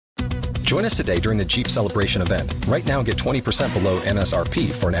Join us today during the Jeep Celebration event. Right now, get 20% below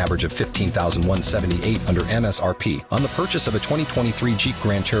MSRP for an average of $15,178 under MSRP on the purchase of a 2023 Jeep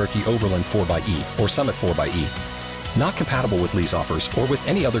Grand Cherokee Overland 4xE or Summit 4xE. Not compatible with lease offers or with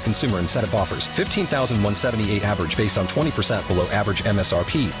any other consumer incentive offers. $15,178 average based on 20% below average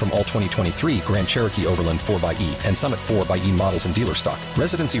MSRP from all 2023 Grand Cherokee Overland 4xE and Summit 4xE models in dealer stock.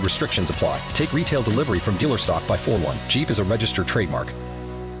 Residency restrictions apply. Take retail delivery from dealer stock by 4/1. Jeep is a registered trademark.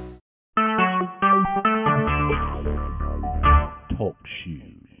 Talk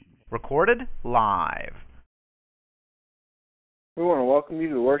shoes. Recorded live. We want to welcome you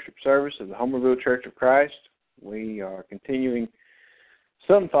to the worship service of the Homerville Church of Christ. We are continuing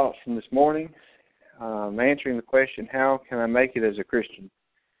some thoughts from this morning, answering the question, how can I make it as a Christian?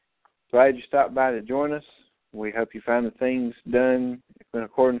 Glad you stopped by to join us. We hope you find the things done in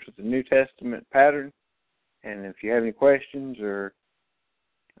accordance with the New Testament pattern. And if you have any questions or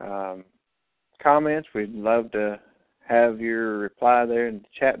comments, we'd love to have your reply there in the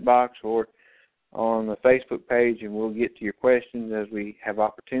chat box or on the Facebook page, and we'll get to your questions as we have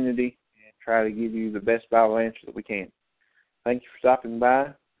opportunity. Try to give you the best Bible answer that we can. Thank you for stopping by,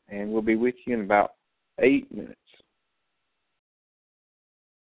 and we'll be with you in about 8 minutes.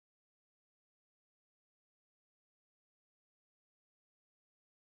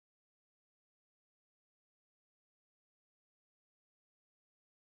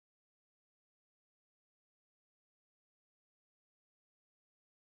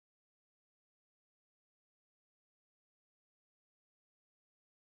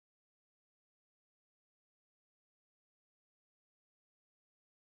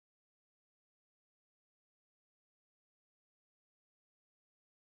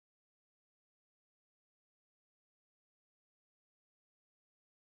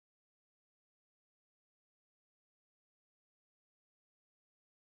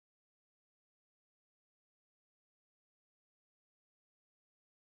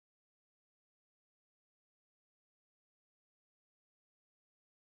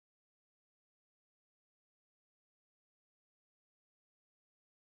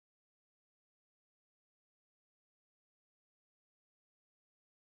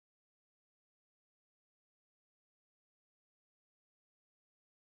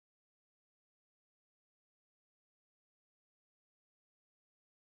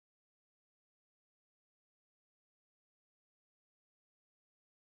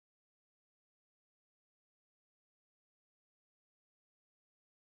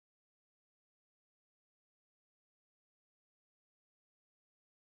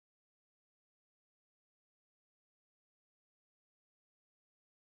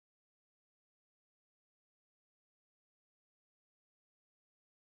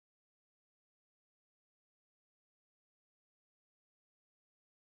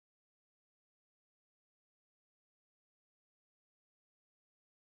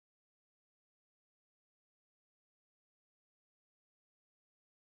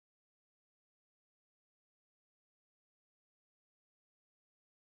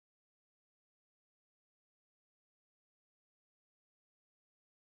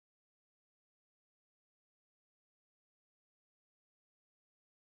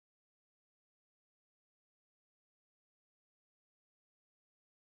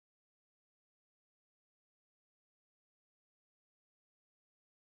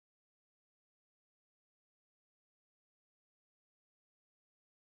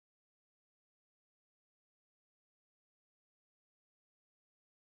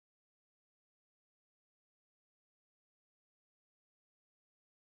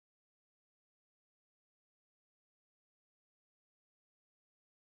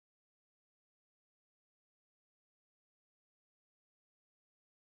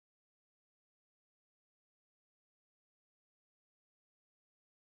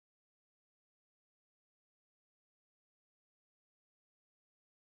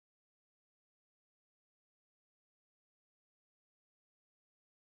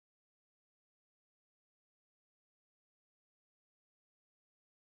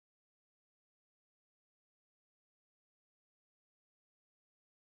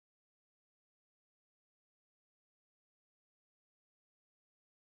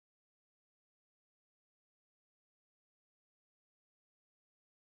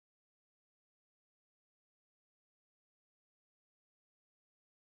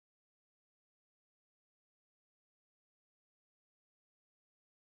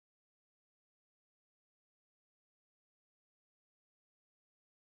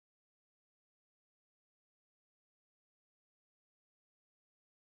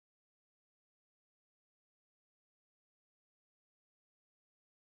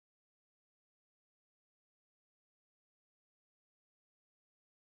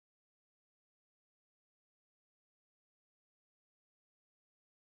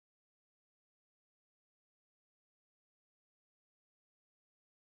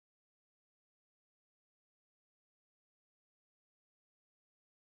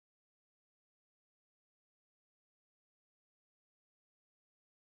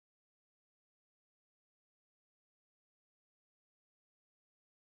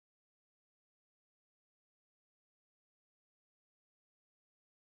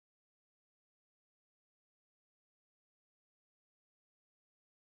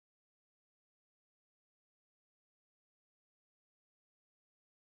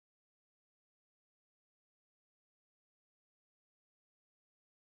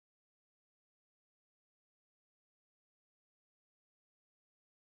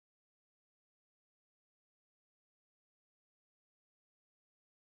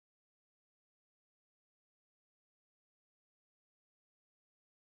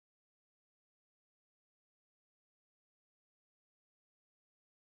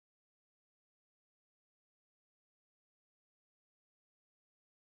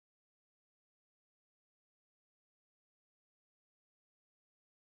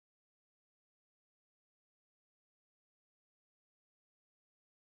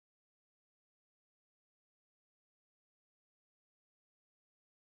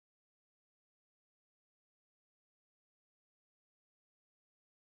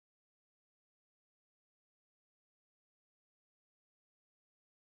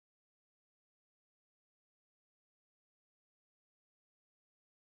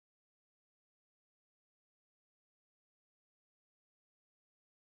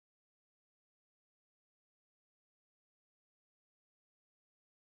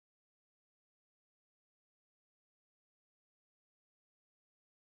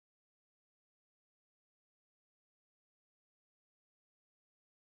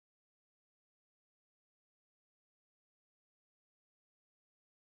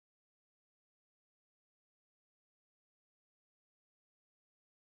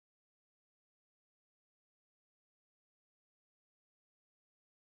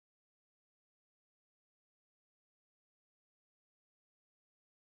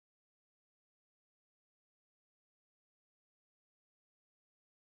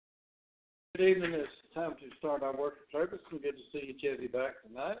 Good evening. It's time to start our worship service. It's good to see each of you back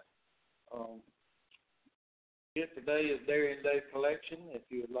tonight. Today is Darien Day collection. If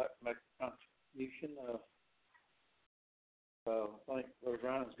you would like to make a contribution, I think Brother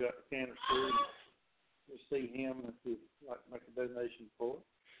Ryan's got the canister. We'll see him if you'd like to make a donation for it.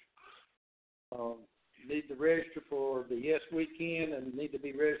 You need to register for the Yes Weekend and you need to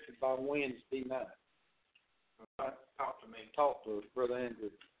be registered by Wednesday night. Talk to Brother Andrew.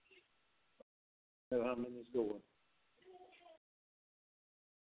 Know how many is going.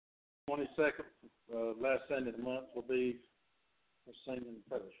 22nd, last Sunday of the month, will be for singing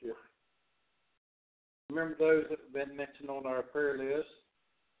fellowship. Remember those that have been mentioned on our prayer list.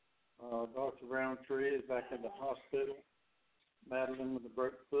 Dr. Roundtree is back in the hospital. Madeline with a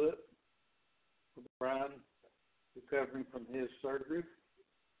broke foot. Brian recovering from his surgery.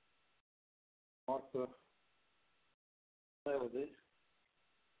 Martha Melody.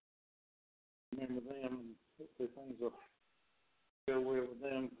 Remember them, and hopefully things will go well with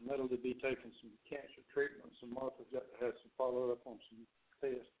them. Melody be taking some cancer treatments, and Martha's got to have some follow-up on some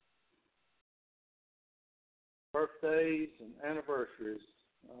tests. Birthdays and anniversaries.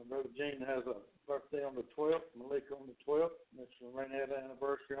 Brother Gene has a birthday on the 12th, Malika on the 12th. Miss Lorraine had an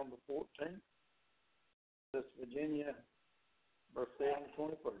anniversary on the 14th. Miss Virginia, birthday on the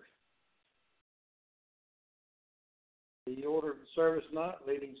 21st. The order of the service night,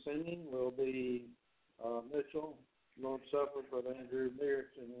 leading singing, will be Mitchell, Lord's Supper, Brother Andrew,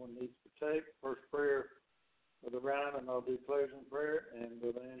 lyrics, anyone needs to take. First prayer, Brother Ryan, and I'll do closing prayer, and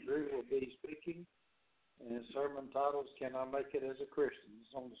Brother Andrew will be speaking. And sermon titles, Can I Make It as a Christian?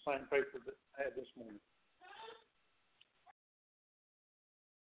 It's on the same paper that I had this morning.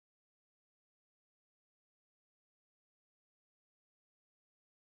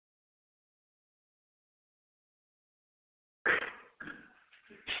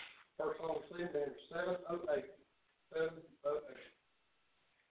 First song we'll sing is 708. 708.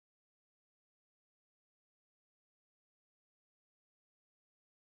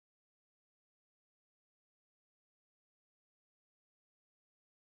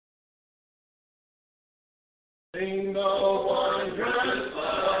 Sing the wondrous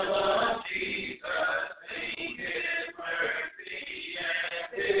love of Jesus, sing His mercy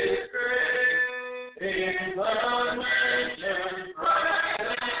and His grace. In the mansion bright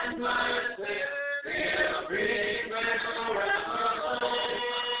and blessed, still remains around the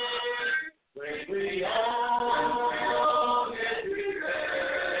Lord. When we all get to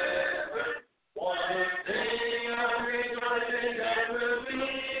heaven, what a day of rejoicing that will be.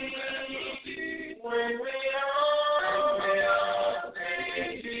 When we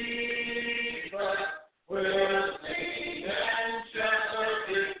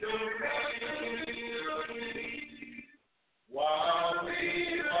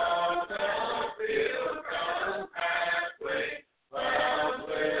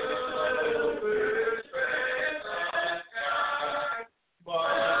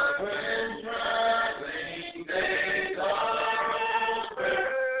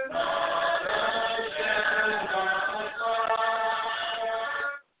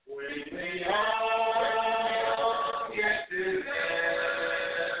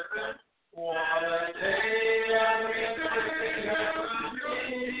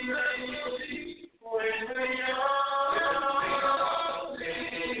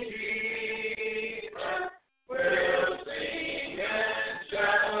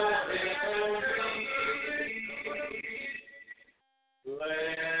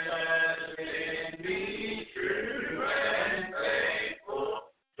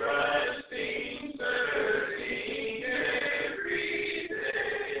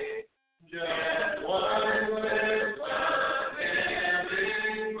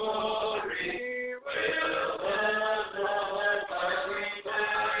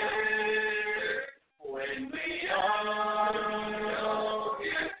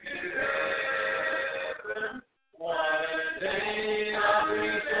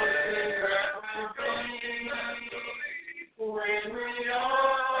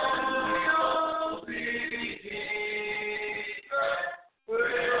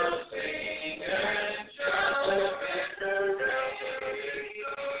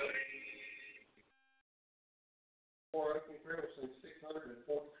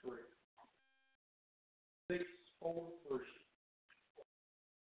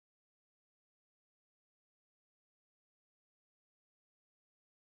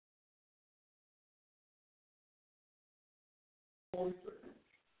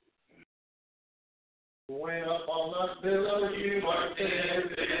When up on the billow you are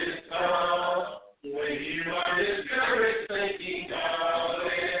tempted, when you are discouraged, thinking all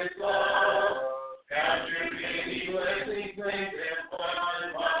is lost.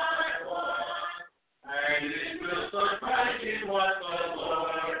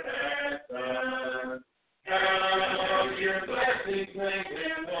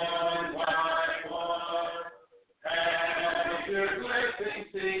 one by one. Count your blessings,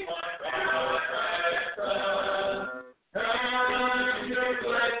 see what God has done. Count your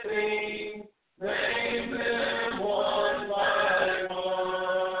blessings, name them one by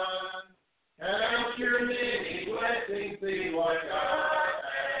one. Count your many blessings, see what God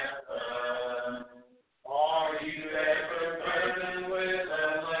has done. Are you ever burdened with a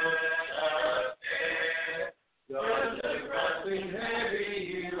load of care? Does the cross seem heavy?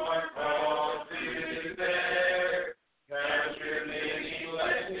 You are called to bear. Count your many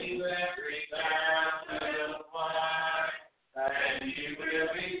blessings, every time will fly, and you will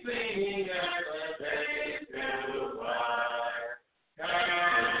be singing as the days go by.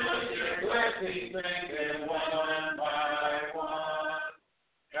 Count your blessings, make them one by one.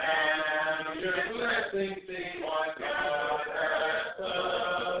 Count your blessings, see what God has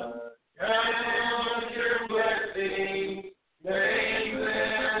done. Count your blessings, name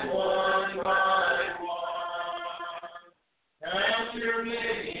them one by one. Count your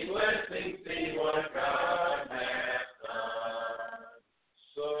many blessings, see what God has done.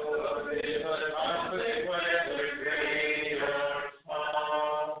 So live a conflict, whether great or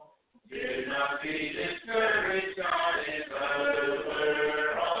small. Do not be discouraged, God is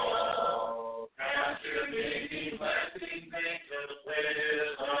over all. Count your many blessings, angels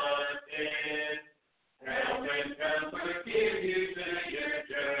will attend. Help and comfort give you to your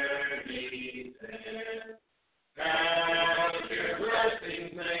journey's end. Count your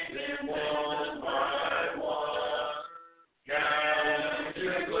blessings, make them one by one. Count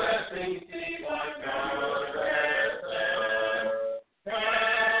your blessings, see what God has done.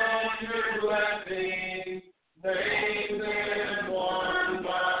 Count your blessings, name them one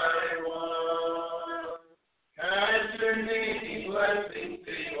by one. Count your many blessings,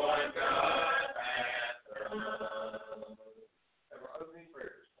 see what God has done. Have our opening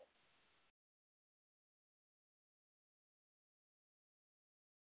prayers.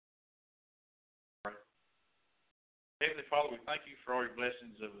 Heavenly Father, we thank you for all your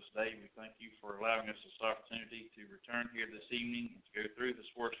blessings of this day. We thank you for allowing us this opportunity to return here this evening and to go through this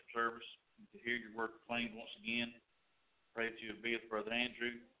worship service and to hear your word proclaimed once again. Pray that you would be with Brother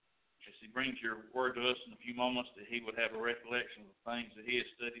Andrew as he brings your word to us in a few moments, that he would have a recollection of the things that he has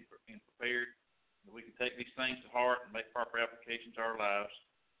studied and prepared, that we can take these things to heart and make proper application to our lives,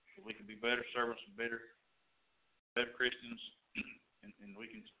 that we can be better servants and better Christians, and we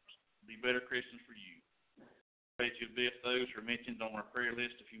can be better Christians for you. Pray that you be with those who are mentioned on our prayer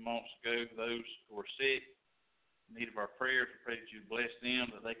list a few moments ago, those who are sick, in need of our prayers. We pray that you bless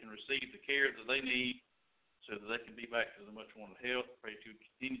them, that they can receive the care that they need so that they can be back to the much wanted health. Pray that you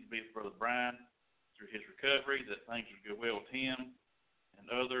continue to be with Brother Brian through his recovery, that things would go well with him and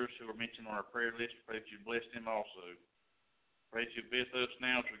others who are mentioned on our prayer list. Pray that you bless them also. Pray that you be with us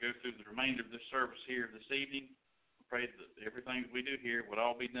now as we go through the remainder of this service here this evening. We pray that everything that we do here would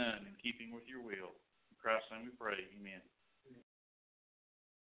all be done in keeping with your will. In Christ's name we pray. Amen.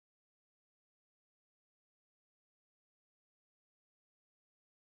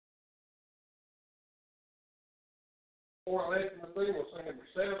 For our lesson this evening, we'll sing number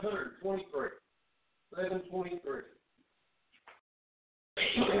 723. 723.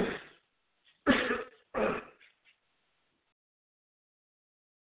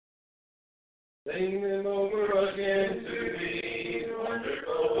 Sing them over again to me,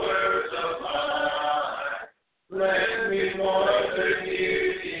 wonderful words of mine. Let me more than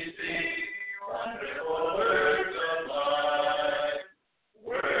beauty see, wonderful words of mine.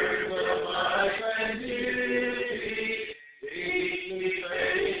 Words of life and beauty, teach me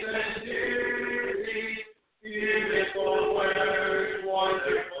faith and duty. Beautiful words,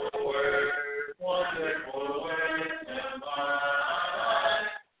 wonderful words, wonderful words of mine.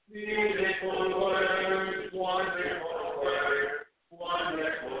 Beautiful words, wonderful words,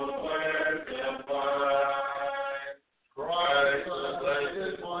 wonderful words of mine. Christ the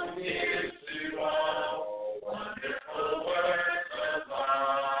blessed one gives to all, wonderful words of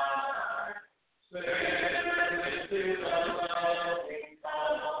mine. Send to the loving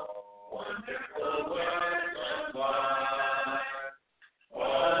call, wonderful words of mine.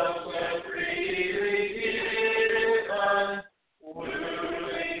 All so freely given,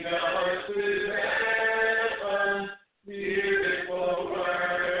 wooing us to heaven. Beautiful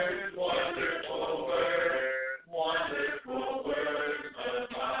words, wonderful words, wonderful words of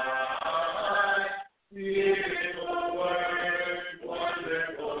mine. Beautiful words,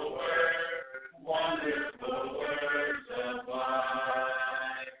 wonderful words, wonderful words of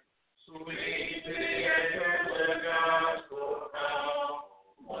mine. Sweet the echo of the gospel call,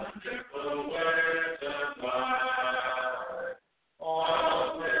 wonderful words of mine.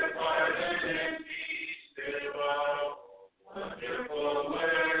 All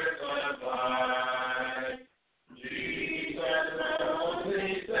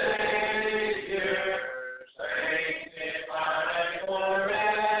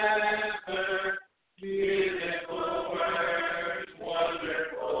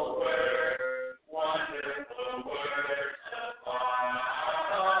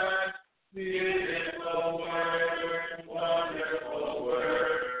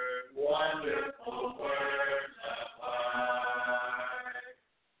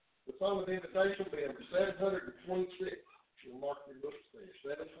invitation will be number 726. You'll mark your books there,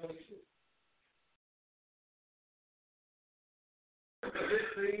 726. Good to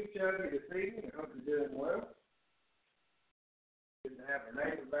see each other this evening. I hope you're doing well. Good to have our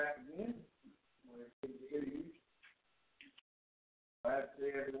neighbor back again. We're good to hear you. Glad to see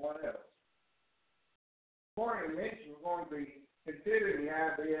everyone else. This morning we mentioned we're going to be considering the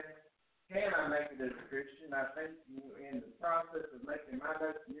idea, can I make it as a Christian? I think in the process of making my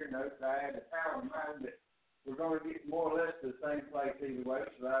notes and your notes, I had a power in mind that we're going to get more or less to the same place either way,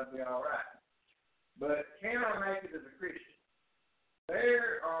 so that'll be all right. But can I make it as a Christian?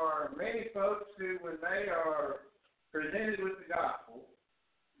 There are many folks who, when they are presented with the gospel,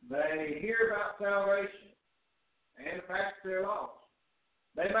 they hear about salvation and the fact that they're lost.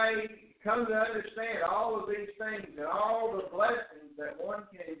 They may come to understand all of these things and all the blessings that one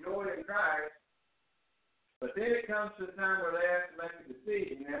can enjoy in Christ, but then it comes to the time where they have to make a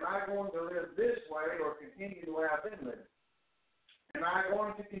decision. Am I going to live this way or continue the way I've been living? Am I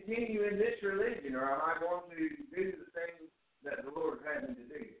going to continue in this religion, or am I going to do the things that the Lord had me to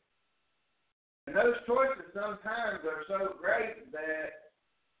do? And those choices sometimes are so great that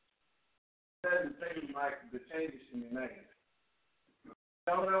it doesn't seem like the changes can be made.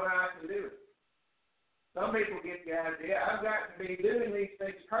 Don't know how I can do it. Some people get the idea, I've got to be doing these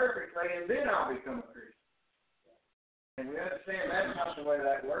things perfectly and then I'll become a Christian. And we understand that's not the way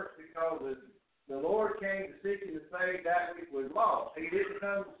that works, because the Lord came to seek and to save that which was lost. He didn't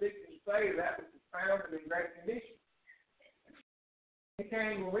come to seek and to save that which was found and in great condition. He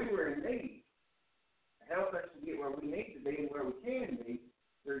came when we were in need to help us to get where we need to be and where we can be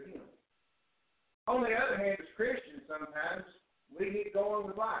through Him. On the other hand, as Christians, sometimes we get going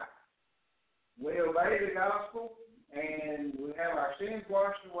with life. We obey the gospel, and we have our sins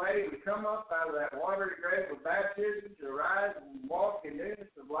washed away. We come up out of that watery grave of baptism to arise and walk in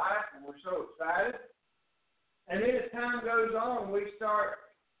newness of life, and we're so excited. And then as time goes on, we start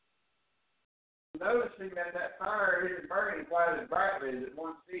noticing that fire isn't burning quite as brightly as it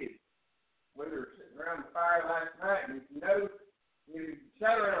once did. We were sitting around the fire last night, and if you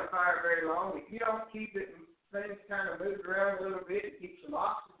sat around a fire very long, if you don't keep it, things kind of move around a little bit and keep some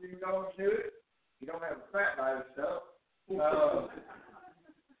oxygen going to it, you don't have a fat bite stuff.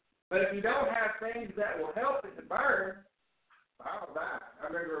 But if you don't have things that will help it to burn, fire will die.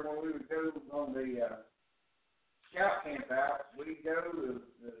 I remember when we would go on the scout camp out, we'd go to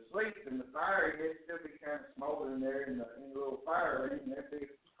sleep in the fire, and it'd still be kind of smoldering there in the little fire ring, and it'd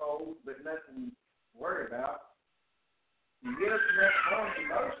be cold, but nothing to worry about. You get up the next morning,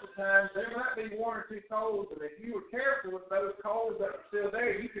 most of the time, there might be one or two coals, and if you were careful with those coals that were still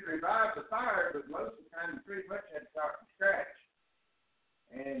there, you could revive the fire, but most of the time, you pretty much had to start from scratch.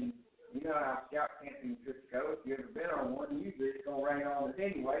 And you know how scout camping trips go. If you've ever been on one, usually it's going to rain on it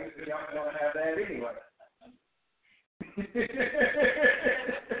anyway, so you don't want to have that anyway.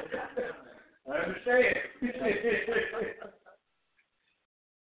 I understand.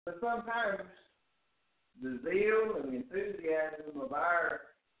 But sometimes the zeal and the enthusiasm of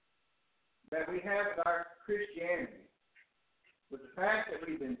that we have with our Christianity, with the fact that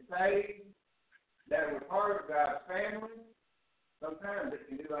we've been saved, that we're part of God's family, sometimes it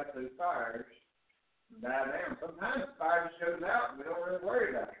can do like those fires and die down. Sometimes the fire just goes out and we don't really worry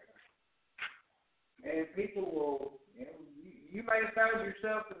about it. And people will, you may have found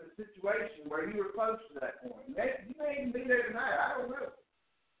yourself in a situation where you were close to that point. You may even be there tonight. I don't know.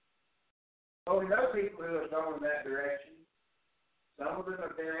 Well, we know people who have gone in that direction. Some of them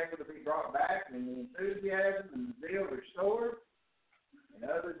have been able to be brought back and the enthusiasm and the zeal restored. And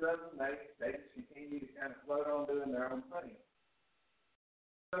others of them, they just continue to kind of float on doing their own thing.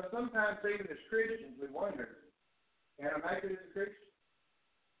 So sometimes even as Christians, we wonder, can I make it as a Christian?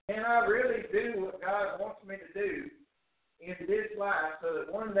 Can I really do what God wants me to do in this life so that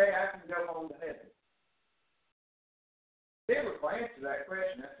one day I can go home to heaven? Biblical answer to that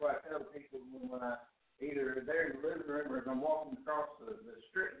question. That's why I tell people when I either there in the living room or as I'm walking across the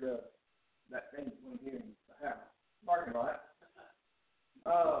street, that thing between here and the house, parking lot.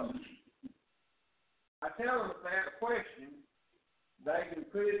 I tell them if they have a question, they can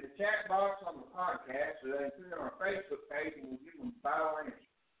put it in the chat box on the podcast, or they can put it on our Facebook page, and we'll give them the Bible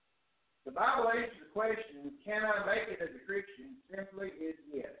answer. The Bible answer to the question, can I make it as a Christian, simply is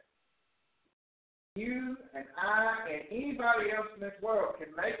yes. You and I and anybody else in this world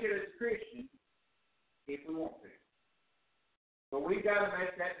can make it as a Christian if we want to. But we've got to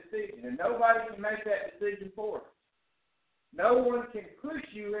make that decision, and nobody can make that decision for us. No one can push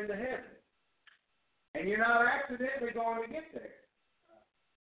you into heaven, and you're not accidentally going to get there.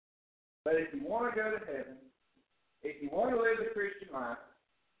 But if you want to go to heaven, if you want to live the Christian life,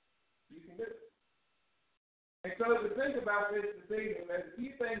 You can do it. And so as we think about this evening, there's a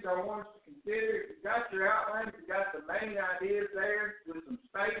few things I want us to consider. If you've got your outline, if you've got the main ideas there with some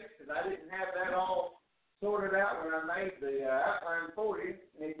space, because I didn't have that all sorted out when I made the outline for you.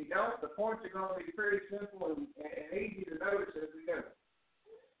 And if you don't, the points are going to be pretty simple and easy to notice as we go.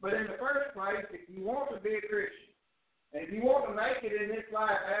 But in the first place, if you want to be a Christian, and if you want to make it in this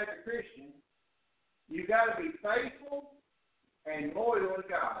life as a Christian, you've got to be faithful and loyal to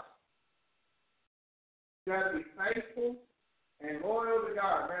God. You've got to be faithful and loyal to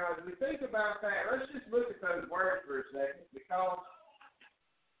God. Now, as we think about that, let's just look at those words for a second, because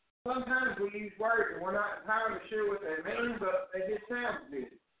sometimes we use words and we're not entirely sure what they mean, but they just sound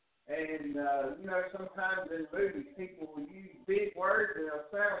good. And, sometimes in movies, people will use big words and they'll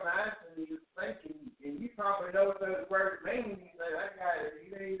sound nice, and you're thinking, and you probably know what those words mean, and you say, that guy,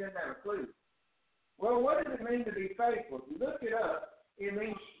 he doesn't have a clue. Well, what does it mean to be faithful? If you look it up, it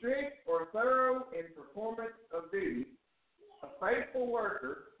means strict or thorough in performance of duty. A faithful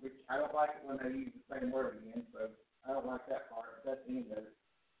worker, which I don't like it when they use the same word again, so I don't like that part, but that's the end of it.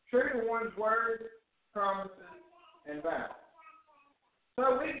 True to one's word, promises, and vows.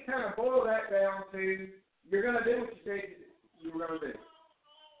 So we can kind of boil that down to, you're going to do what you said you were going to do.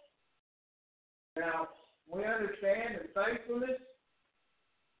 Now, we understand that faithfulness,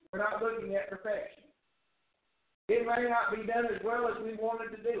 we're not looking at perfection. It may not be done as well as we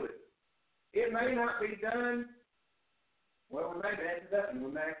wanted to do it. It may not be done, well, we may have to done.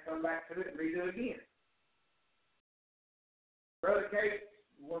 We may have to come back to it and redo it again. Brother Case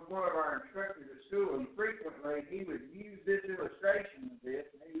was one of our instructors at school, and frequently he would use this illustration of this,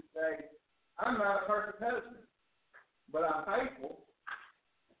 and he would say, I'm not a perfect husband, but I'm faithful.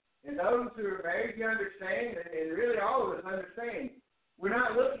 And those who are married, you understand, and really all of us understand, we're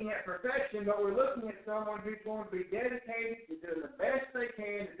not looking at perfection, but we're looking at someone who's going to be dedicated to doing the best they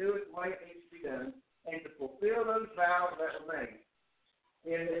can to do it the way it needs to be done, and to fulfill those vows that were made.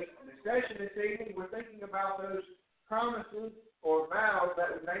 In the discussion this evening, we're thinking about those promises or vows that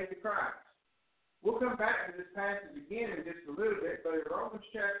were made to Christ. We'll come back to this passage again in just a little bit, but in Romans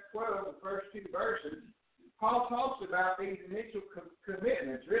chapter 12, the first two verses, Paul talks about these initial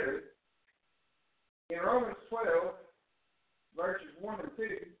commitments, really. In Romans 12, verses 1 and 2,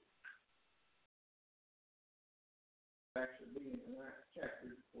 actually be in the last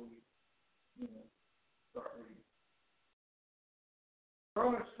chapter before you start reading.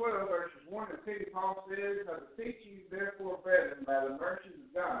 Romans 12, verses 1 and 2, Paul says, I beseech you, therefore, brethren, by the mercies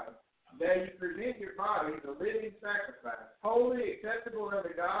of God, that you present your bodies a living sacrifice, holy, acceptable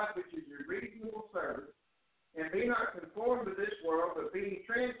unto God, which is your reasonable service, and be not conformed to this world, but be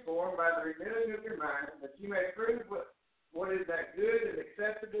transformed by the renewing of your mind, that you may prove what is that good and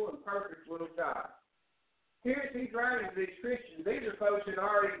acceptable and perfect will of God. Here as he's writing to these Christians, these are folks who had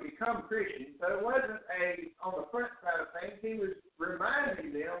already become Christians, so it wasn't on the front side of things. He was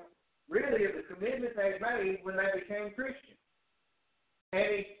reminding them really of the commitment they made when they became Christians. And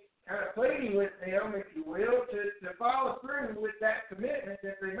he's kind of pleading with them, if you will, to follow through with that commitment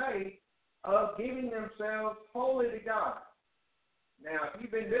that they made of giving themselves wholly to God. Now, if you've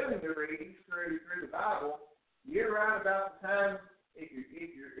been doing the readings through the Bible, you're right about the time, if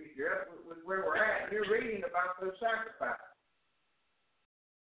you're up with where we're at, you're reading about those sacrifices.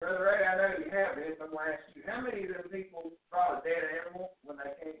 Brother Ray, I know you have this. I'm going to ask you, how many of them people brought a dead animal when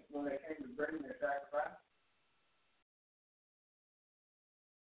they came to bring their sacrifice?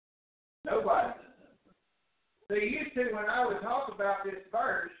 Nobody. See, used to, when I would talk about this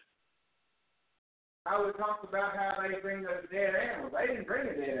verse, I would talk about how they bring those dead animals. They didn't bring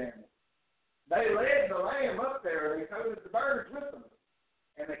a dead animal. They led the lamb up there, and they toted the birds with them,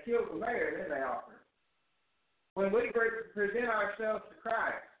 and they killed them there, and then they offered. When we present ourselves to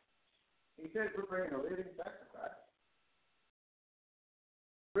Christ, he says we're bringing a living sacrifice.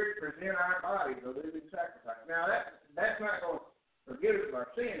 We're to present our bodies a living sacrifice. Now, that's not going to forgive us of our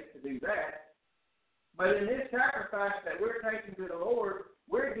sins to do that, but in this sacrifice that we're taking to the Lord,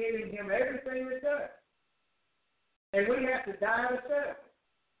 we're giving him everything that's us. And we have to die to self.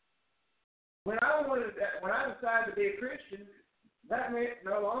 When I decided to be a Christian, that meant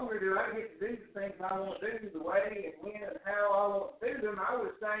no longer do I get to do the things I want to do, the way and when and how I want to do them. I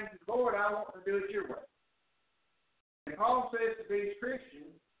was saying to the Lord, I want to do it your way. And Paul says to these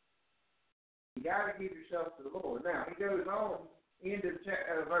Christians, you got to give yourself to the Lord. Now, he goes on into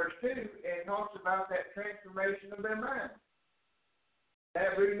verse 2 and talks about that transformation of their mind.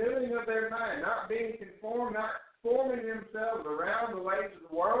 That renewing of their mind, not being conformed, not forming themselves around the ways of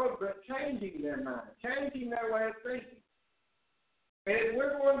the world, but changing their mind, changing their way of thinking. And if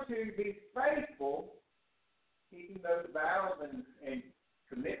we're going to be faithful, keeping those vows and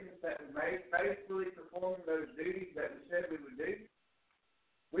commitments that we made, faithfully performing those duties that we said we would do,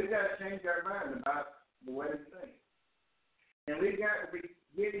 we've got to change our mind about the way we think. And we've got to be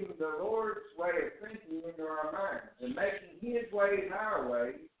getting the Lord's way of thinking into our minds and making His ways our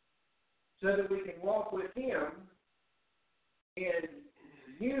ways so that we can walk with Him in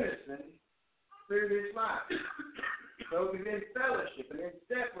unison through this life. So we're in fellowship and in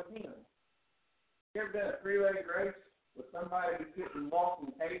step with Him. You ever done a three-legged race with somebody who couldn't walk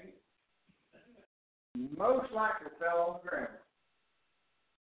in cadence? Most likely fell on the ground.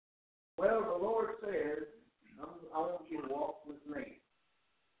 Well, the Lord says, I want you to walk with me.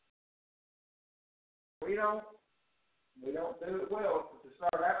 We don't do it well to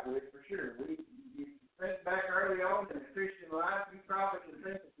start out with, for sure. You think back early on in the Christian life, you probably can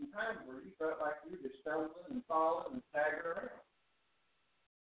think of some times where you felt like you were just stumbling and falling and staggering around.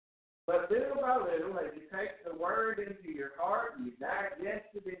 But little by little, as you take the Word into your heart and you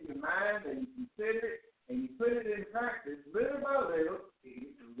digest it in your mind and you consider it and you put it in practice, little by little,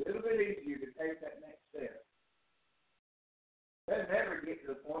 it's a little bit easier to take that next step. It doesn't ever get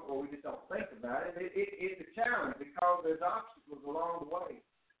to the point where we just don't think about it. It's a challenge because there's obstacles along the way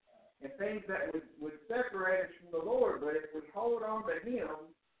and things that would separate us from the Lord. But if we hold on to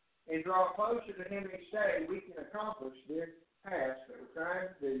Him and draw closer to Him each day, we can accomplish this task that we're trying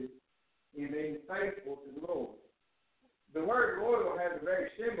to do in being faithful to the Lord. The word loyal has a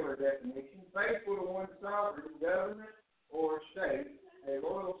very similar definition: faithful to one's sovereign government or state, a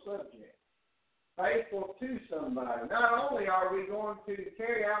loyal subject. Faithful to somebody. Not only are we going to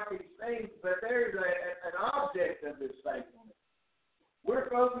carry out these things, but there's an object of this faithfulness. We're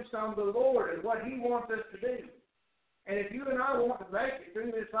focused on the Lord and what He wants us to do. And if you and I want to make it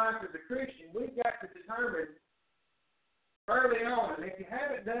through this life as a Christian, we've got to determine early on, and if you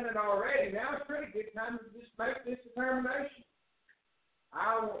haven't done it already, now's a pretty good time to just make this determination.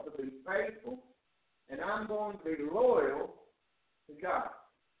 I want to be faithful, and I'm going to be loyal to God.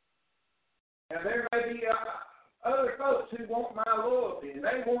 Now, there may be other folks who want my loyalty, and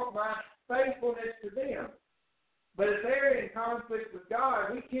they want my faithfulness to them. But if they're in conflict with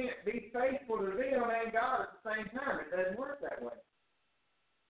God, we can't be faithful to them and God at the same time. It doesn't work that way.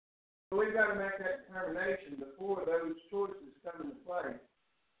 So we've got to make that determination before those choices come into play.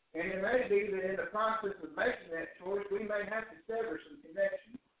 And it may be that in the process of making that choice, we may have to sever some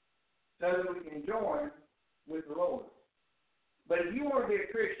connections so that we can join with the Lord. But if you want to be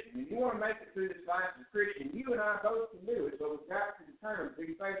a Christian, and you want to make it through this life as a Christian, you and I both can do it, but we've got to determine to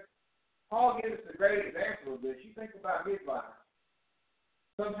be faithful. Paul gives us a great example of this. You think about his life.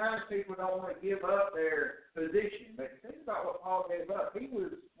 Sometimes people don't want to give up their position, but think about what Paul gave up. He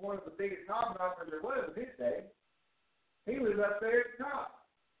was one of the biggest hobnobbers there was in his day. He was up there at the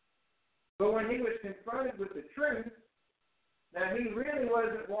top. But when he was confronted with the truth, now he really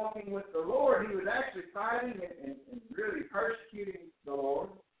wasn't walking with the Lord. He was actually fighting and really persecuting the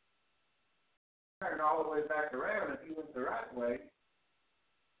Lord. Turned all the way back around and he went the right way.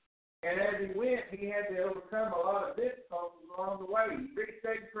 And as he went, he had to overcome a lot of difficulties along the way. You read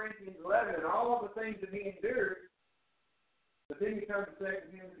 2 Corinthians 11 and all the things that he endured. But then you come to 2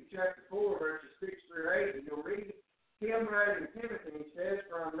 Timothy chapter 4, verses 6 through 8, and you'll read him writing to Timothy, and he says,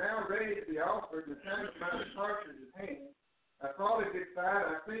 "For I'm now ready to be offered, and the time of my departure is at hand. I fought a good fight,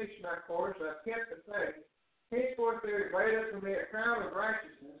 I finished my course, I've kept the faith. Henceforth there is laid up for me a crown of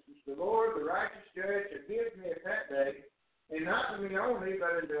righteousness, which the Lord, the righteous judge, shall give me at that day, and not to me only,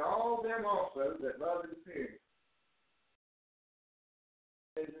 but unto all them also that love His appearing."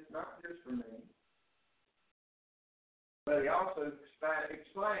 It's not just for me. But he also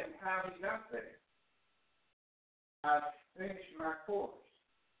explained how he got there. I've finished my course.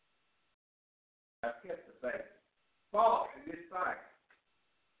 I've kept the faith. Fought a good fight.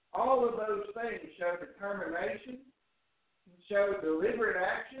 All of those things show determination, show deliberate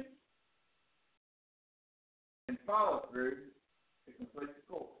action, and follow through to complete the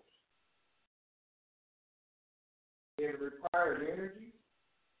course. It requires energy.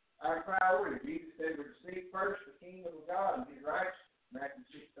 Our priority, Jesus said, to seek first the kingdom of God and His righteousness, Matthew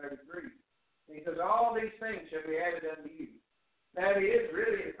 6:33. He says, all these things shall be added unto you. That is,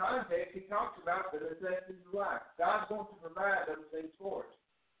 really, in context, he talks about the necessities of life. God's going to provide those things for us,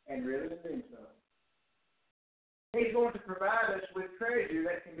 and really then some. He's going to provide us with treasure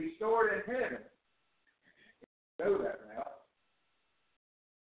that can be stored in heaven. Go that route.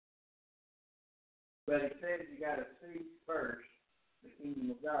 But he says you got to seek first the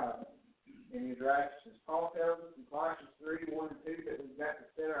kingdom of God and His righteousness. Paul tells us in Colossians 3:1 and 2 that we've got to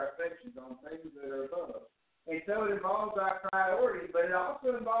set our affections on things that are above. And so it involves our priorities, but it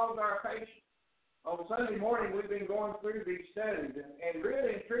also involves our patience. On Sunday morning, we've been going through these studies, and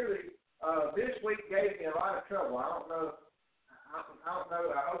really and truly, this week gave me a lot of trouble. I don't know.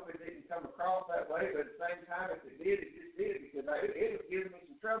 I hope it didn't come across that way, but at the same time, if it did, it just did, because it was giving me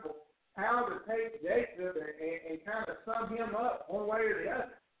some trouble how to take Jacob and kind of sum him up one way or the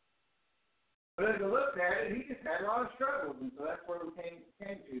other. But as I looked at it, he just had a lot of struggles, and so that's where we came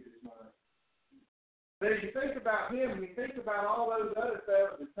to this morning. But as you think about him, and you think about all those other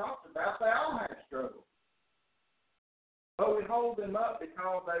fellows we talked about, they all had struggles. But we hold them up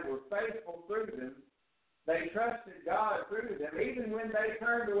because they were faithful through them. They trusted God through them. Even when they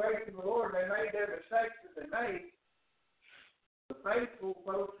turned away from the Lord, they made their mistakes that they made. The faithful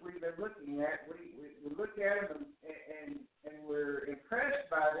folks we've been looking at, we look at them and we're impressed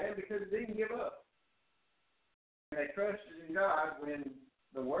by them because they didn't give up. And they trusted in God when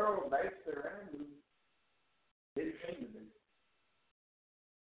the world based around them didn't seem to be.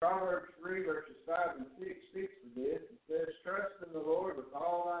 Proverbs 3, verses 5 and 6 speaks to this. It says, trust in the Lord with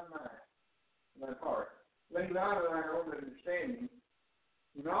all thy might and thy heart. Lean not on thine own understanding.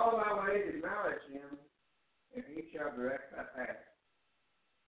 In all thy ways acknowledge him, and he shall direct thy path.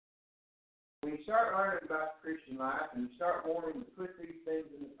 When you start learning about the Christian life and you start wanting to put these things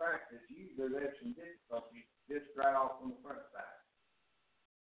into practice, usually there's some difficulties just right off on the front side.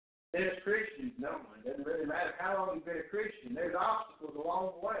 There's Christians, no, it doesn't really matter how long you've been a Christian. There's obstacles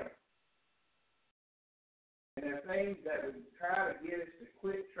along the way. And there are things that would try to get us to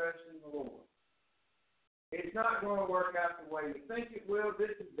quit trusting the Lord. It's not going to work out the way you think it will.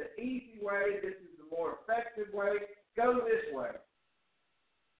 This is the easy way. This is the more effective way. Go this way.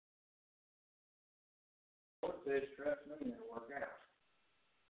 The Lord says, trust me, and it'll work out.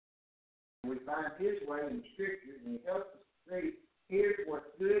 And we find his way in the Scriptures, and he helps us see, here's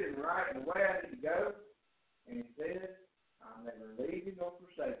what's good and right and the way I need to go. And he says, I'll never leave you nor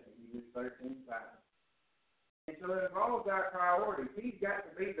forsake you. Hebrews 13:5. And so it involves our priorities. He's got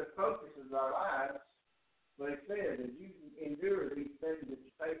to be the focus of our lives. But he said, as you endure these things that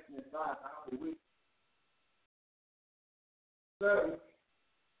you face in this life, I'll be with you. So,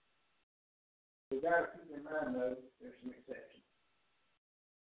 we've got to keep in mind, though, there's some exceptions.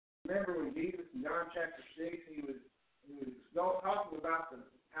 Remember when Jesus in John chapter 6, he was talking about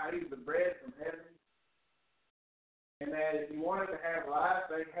how he was the bread from heaven, and that if you wanted to have life,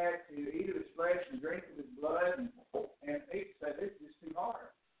 they had to eat of his flesh and drink of his blood, and he said, this is too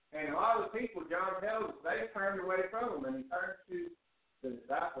hard. And a lot of the people, John tells us, they turned away from him, and he turned to the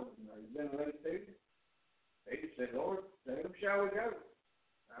disciples, and he's been leading to them. They just said, Lord, to whom shall we go?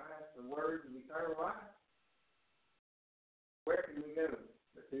 I ask the words of eternal life. Where can we go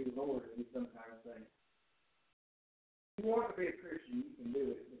but to the Lord, as we sometimes say? If you want to be a Christian, you can do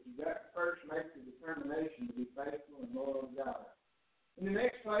it, but you've got to first make the determination to be faithful and loyal to God. In the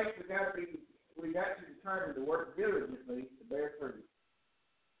next place, we've got to determine to work diligently to bear fruit.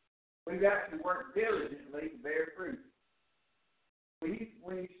 We've got to work diligently to bear fruit. When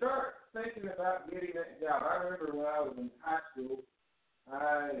you start thinking about getting that job, I remember when I was in high school,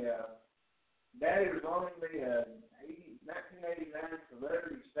 Daddy was loaning me a 1989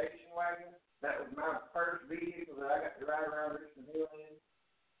 Celebrity station wagon. That was my first vehicle that I got to ride around Richmond Hill in.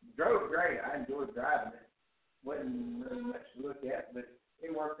 Drove great. I enjoyed driving it. Wasn't really much to look at, but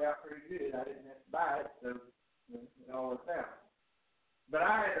it worked out pretty good. I didn't have to buy it, so it all worked out. But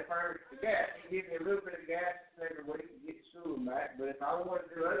I had to furnish the gas. He gave me a little bit of gas every week to get to school and back. But if I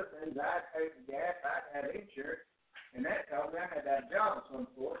wanted to do other things, I'd pay for gas. I'd have insurance. And that told me I had to have a job of some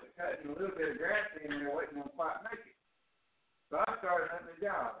sort. But cutting a little bit of grass in there wasn't going to quite make it. So I started hunting a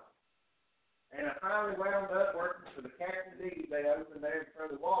job. And I finally wound up working for the Captain D's. They opened there in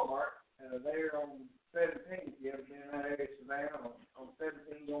front of Walmart. There on 17, if you ever been in that area, Savannah, on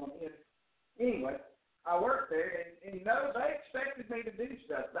 17 going in. Anyway, I worked there, and you know, they expected me to do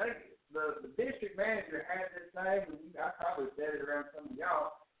stuff. The district manager had this thing, and I probably said it around some of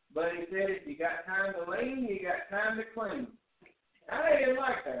y'all, but he said, if you got time to lean, you got time to clean. I didn't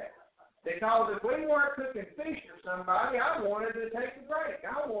like that, because if we weren't cooking fish for somebody, I wanted to take a break.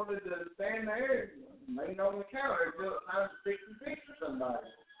 I wanted to stand there and lean on the counter until it's time to fix the fish for somebody.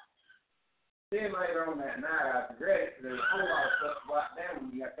 Then later on that night, I regret it, because there's a whole lot of stuff to wipe down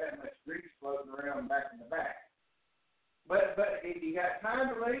when you got that much grease floating around back in the back. But if you got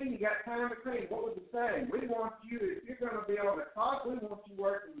time to lean, you got time to clean. What was he saying? We want you, if you're going to be on the clock, we want you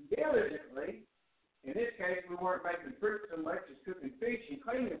working diligently. In this case, we weren't making fruit so much as cooking fish and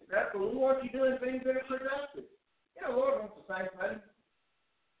cleaning stuff, but we want you doing things that are productive. You know, the Lord wants the same thing.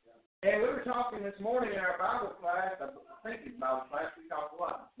 And we were talking this morning in our Bible class, I think it's Bible class, we talked a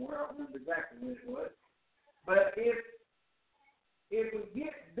lot this morning, I don't remember exactly when it was. But if we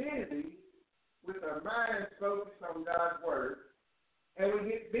get busy, with our minds focused on God's Word, and we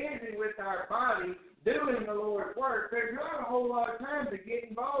get busy with our bodies doing the Lord's work, there's not a whole lot of time to get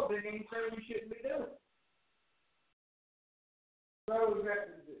involved in anything we shouldn't be doing. So we've got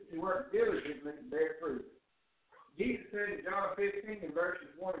to work diligently to bear fruit. Jesus said in John 15 in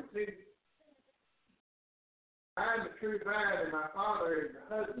verses 1 and 2, I am the true vine, and my Father is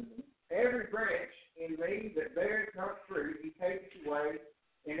the husbandman. Every branch in me that beareth not fruit, he taketh away,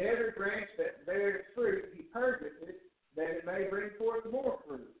 and every branch that beareth fruit, he purgeth it, that it may bring forth more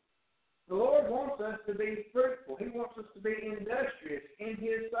fruit. The Lord wants us to be fruitful. He wants us to be industrious in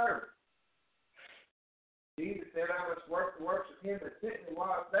His service. Jesus said, I must work the works of Him that sent me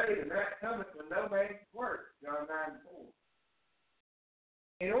while I stayed, and that cometh when no man can work. John 9:4.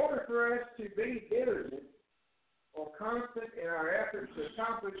 In order for us to be diligent or constant in our efforts to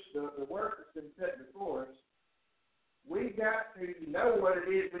accomplish the work that's been set before us, we've got to know what it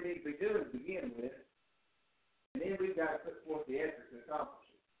is we need to be doing to begin with, and then we've got to put forth the effort to accomplish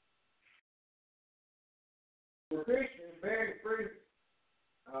it. For Christians, bearing fruit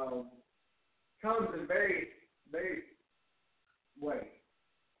comes in various ways.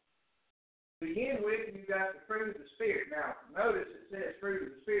 To begin with, you've got the fruit of the Spirit. Now, notice it says fruit of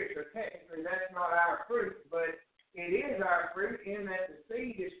the Spirit, so technically that's not our fruit, but it is our fruit in that the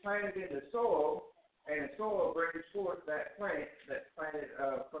seed is planted in the soil, and the soil brings forth that plant that's planted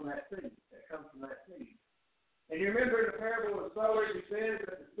from that seed, that comes from that seed. And you remember the parable of the sower, he says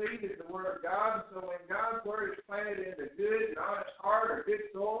that the seed is the Word of God, and so when God's Word is planted in the good and honest heart or good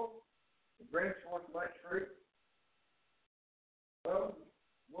soil, it brings forth much fruit. Well,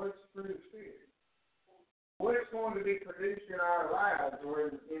 what's the fruit of the Spirit? What it's going to be produced in our lives or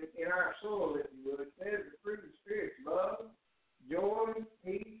in our soul, if you will. It says the fruit of the Spirit is love, joy,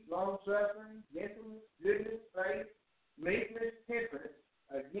 peace, long-suffering, gentleness, goodness, faith, meekness, temperance.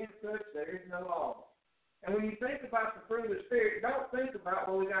 Against such there is no law. And when you think about the fruit of the Spirit, don't think about,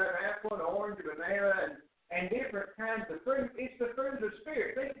 well, we got an apple, an orange, a banana, and different kinds of fruit. It's the fruit of the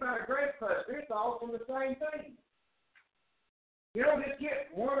Spirit. Think about a grape cluster. It's all from the same thing. You don't just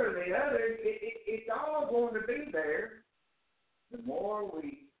get one or the other. It's all going to be there. The more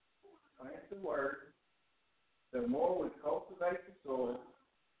we plant the Word, the more we cultivate the soil,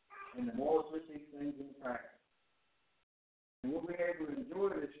 and the more we put these things in practice. And we'll be able to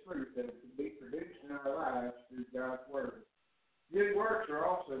enjoy this fruit that will be produced in our lives through God's Word. Good works are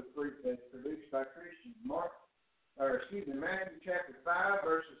also fruit that's produced by Christians. Matthew chapter 5,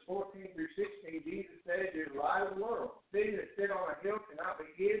 verses 14 through 16, Jesus says, you're the light of the world. City that sit on a hill cannot be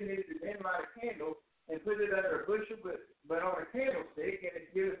hid, neither do men light a candle and put it under a bushel, but on a candlestick, and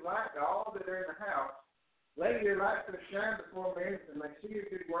it gives light to all that are in the house. Let your light so shine before men that they may see your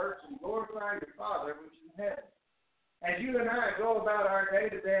good works and glorify your Father which is in heaven. As you and I go about our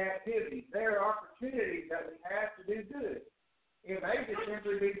day-to-day activities, there are opportunities that we have to do good. It may just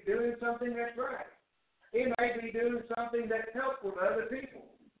simply be doing something that's right. It may be doing something that's helpful to other people.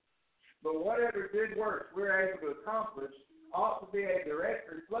 But whatever good works we're able to accomplish ought to be a direct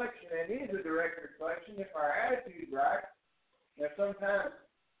reflection, and is a direct reflection if our attitude is right. Now, sometimes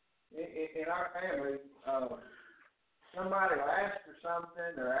in our family, somebody will ask for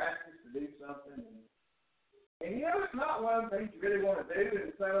something or ask us to do something, and you know, it's not one of the things you really want to do,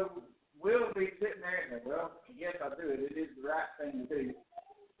 and so we'll be sitting there and say, well, yes, I'll do it. It is the right thing to do.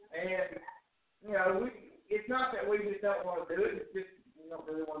 And, you know, it's not that we just don't want to do it. It's just we don't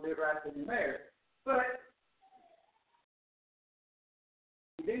really want to do it right then and there. But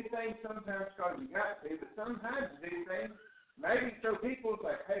you do things sometimes because you got to, but sometimes you do things maybe so people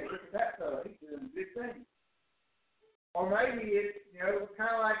say, hey, look at that fellow. He's doing a good thing. Or maybe it's, you know,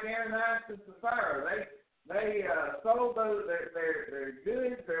 kind of like Ananias and Sapphira. They sold their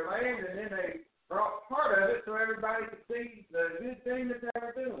goods, their land, and then they brought part of it so everybody could see the good thing that they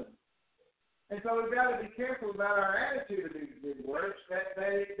were doing. And so we've got to be careful about our attitude of these good works, that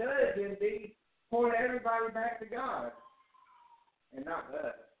it does indeed point everybody back to God and not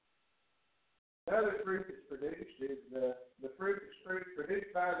us. Another fruit that's produced is the fruit that's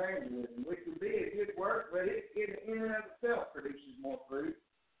produced by evangelism, which would be a good work, but it in and of itself produces more fruit.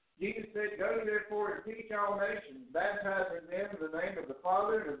 Jesus said, go therefore and teach all nations, baptizing them in the name of the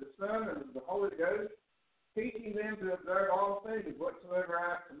Father, and of the Son, and of the Holy Ghost, teaching them to observe all things whatsoever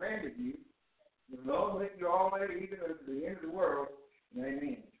I have commanded you. And lo, with you always, even unto the end of the world.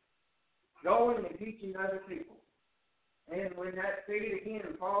 Amen. Going and teaching other people. And when that seed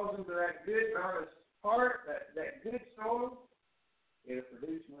again falls into that good, honest heart, that good soil, it'll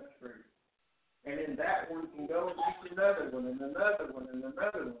produce much fruit. And then that one can go and teach another one, and another one, and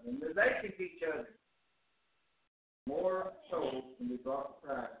another one. And then they can teach others. More souls can be brought to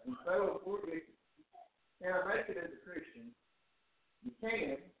Christ. And so can I make it as a Christian? You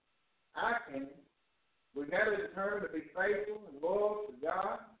can. I can. We've got to determine to be faithful and loyal to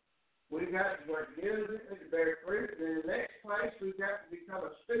God. We've got to work diligently to bear fruit. And in the next place, we've got to become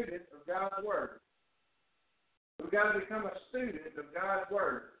a student of God's Word. We've got to become a student of God's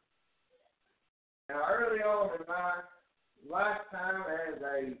Word. Now, early on in my lifetime as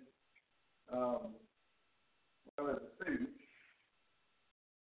a student,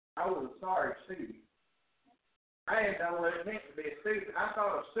 I was a sorry student. I didn't know what it meant to be a student. I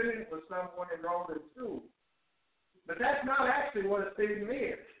thought a student was someone enrolled in school. But that's not actually what a student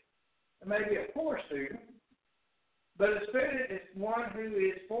is. It may be a poor student, but a student is one who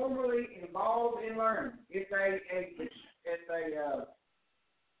is formally involved in learning. It's a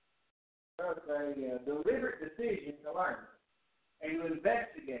deliberate decision to learn and to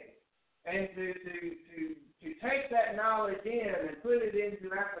investigate and to take that knowledge in and put it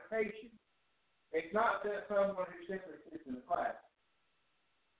into application. It's not just someone who simply sits in the class.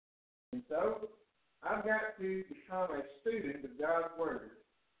 And so, I've got to become a student of God's Word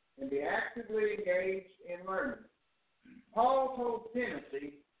and be actively engaged in learning. Paul told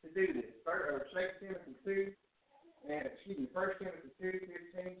Timothy to do this. 2 Timothy 2, 1 Timothy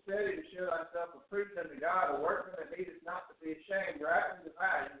 2:15, study to show thyself approved unto God, a workman that needeth not to be ashamed, rightly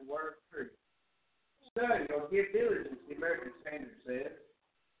dividing the word of truth. Study or give diligence, the American Standard says.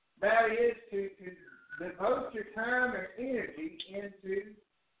 That is to devote your time and energy into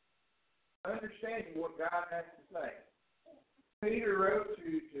understanding what God has to say. Peter wrote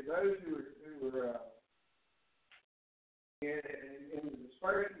to those who were in the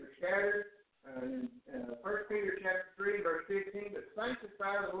dispersed or scattered, in 1 Peter chapter 3, verse 15, but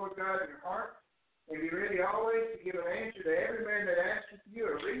sanctify the Lord God in your heart, and be ready always to give an answer to every man that asks you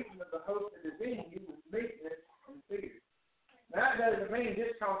a reason of the hope that is in you with meekness and fear. Now, that doesn't mean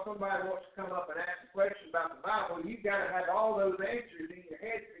just because somebody wants to come up and ask a question about the Bible, you've got to have all those answers in your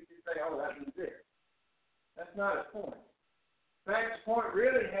head so you can say, oh, that means this. That's not his point. In fact, the point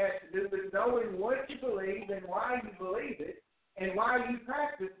really has to do with knowing what you believe and why you believe it and why you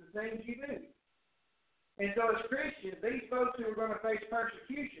practice the things you do. And so as Christians, these folks who are going to face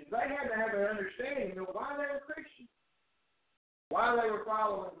persecution, they had to have an understanding of why they were Christians, why they were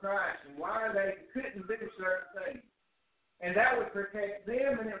following Christ, and why they couldn't do certain things. And that would protect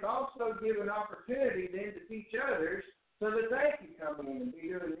them, and it would also give an opportunity then to teach others so that they can come in and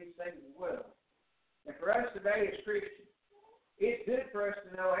be doing these things as well. And for us today as Christians, it's good for us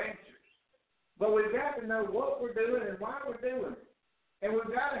to know answers. But we've got to know what we're doing and why we're doing it. And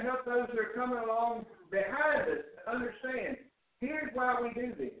we've got to help those who are coming along behind us to understand, here's why we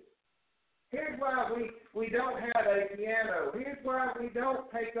do this. Here's why we don't have a piano. Here's why we don't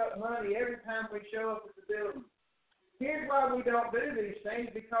take up money every time we show up at the building. Here's why we don't do these things,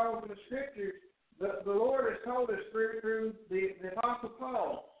 because in the Scriptures, the Lord has told us through the Apostle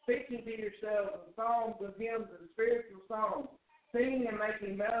Paul, speaking to yourselves in psalms and hymns and spiritual songs, singing and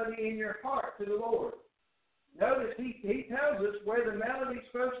making melody in your heart to the Lord. Notice he tells us where the melody is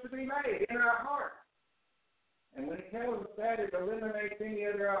supposed to be made, in our heart. And when he tells us that, it eliminates any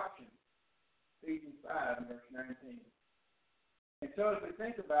other option. Ephesians 5, verse 19. And so as we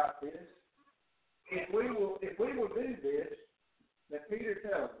think about this, if we will do this, that Peter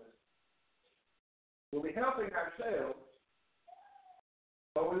tells us, we'll be helping ourselves,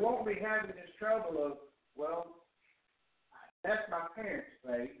 but we won't be having this trouble of, well, that's my parents'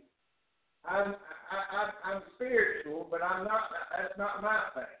 faith. I'm spiritual, but I'm not. That's not my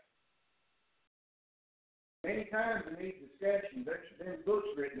faith. Many times in these discussions, there's been books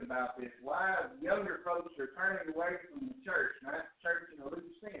written about this. Why younger folks are turning away from the church, not church in a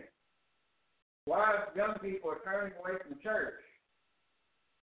loose sense. Why young people are turning away from church.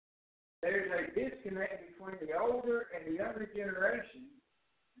 There's a disconnect between the older and the younger generation.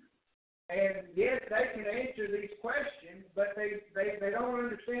 And yes, they can answer these questions, but they don't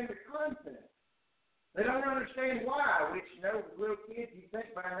understand the content. They don't understand why, which, little kids, you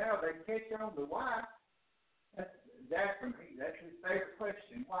think by now they catch on to why. That's for me. That's his favorite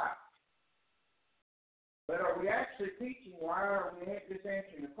question, why? But are we actually teaching why, or are we just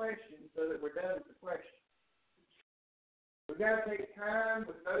answering the question so that we're done with the question? We've got to take time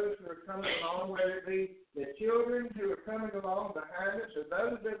with those who are coming along, whether it be the children who are coming along behind us or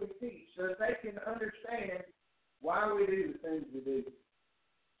those that we teach, so that they can understand why we do the things we do.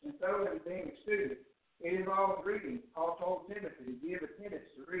 And so, as being a student, it involves reading. Paul told Timothy to give attendance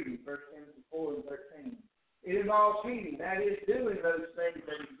to reading, 1 Timothy 4 and 13. It involves heeding, that is, doing those things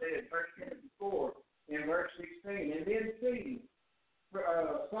that he said, 1 Timothy 4 in verse 16. And then seeing.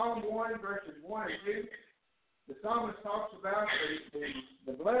 Psalm 1, verses 1 and 2. The psalmist talks about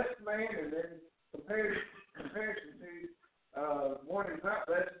the blessed man and then the comparison to one who's not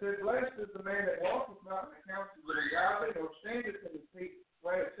blessed. It says, blessed is the man that walketh not in the counsel of the ungodly, nor standeth in the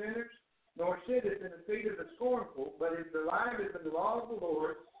way of sinners, nor sitteth in the seat of the scornful, but his delight is in the law of the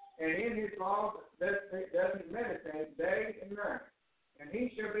Lord, and in his law doth he meditate day and night. And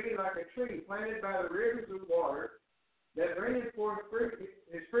he shall be like a tree planted by the rivers of water, that bringeth forth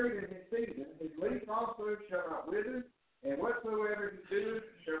his fruit in his season. His leaf also shall not wither, and whatsoever he doeth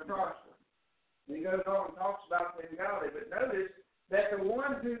shall prosper. And he goes on and talks about the ungodly. But notice that the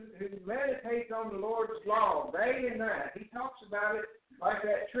one who meditates on the Lord's law day and night, he talks about it like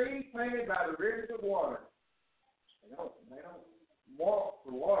that tree planted by the rivers of water. They don't walk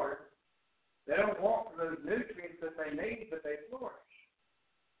for water. They don't walk for those nutrients that they need, but they flourish.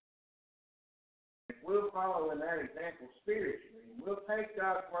 If we'll follow in that example spiritually, and we'll take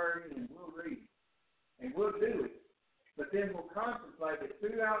God's word and we'll read it, and we'll do it, but then we'll contemplate it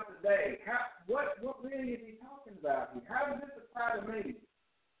throughout the day. What really is he talking about here? How does this apply to me?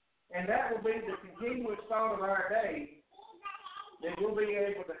 And that will be the continuous thought of our day. Then we'll be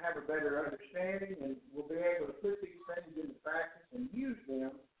able to have a better understanding, and we'll be able to put these things into practice and use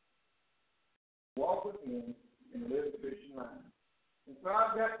them, walk with him, and live a Christian life. And so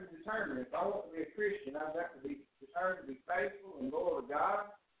I've got to determine, if I want to be a Christian, I've got to be determined to be faithful and loyal to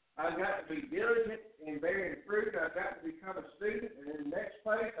God. I've got to be diligent in bearing fruit. I've got to become a student. And in the next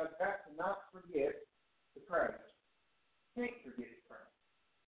place, I've got to not forget to pray. Can't forget to pray.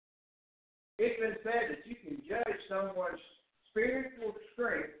 It's been said that you can judge someone's spiritual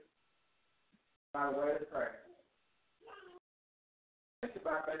strength by the way of prayer. Think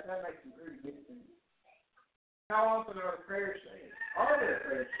about that. That makes some pretty good sense. How often are the prayers said? Are there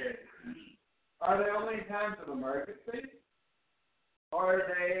prayers said? Are they only in times of emergency? Are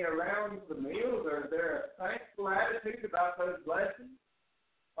they around the meals? Or is there a thankful attitude about those blessings?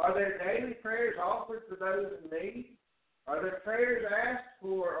 Are there daily prayers offered for those in need? Are there prayers asked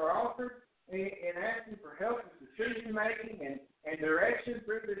for or offered in asking for help with decision making and direction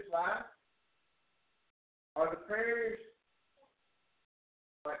through this life? Are the prayers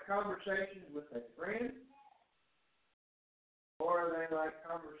like conversations with a friend? Or are they like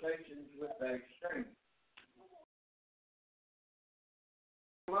conversations with a stranger?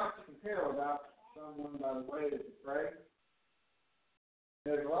 A lot you can tell about someone by the way that they pray.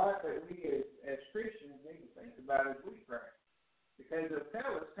 There's a lot that we as Christians need to think about as we pray. Because it'll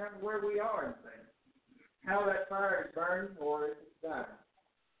tell us kind of where we are in things. How that fire is burning or if it's dying.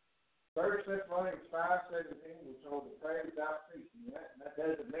 1 Thessalonians 5:17 we're told to pray without ceasing. That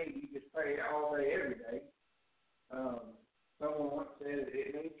doesn't mean you just pray all day, every day. Someone once said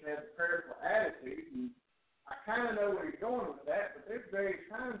it means to have a prayerful attitude, and I kind of know where you're going with that, but there's various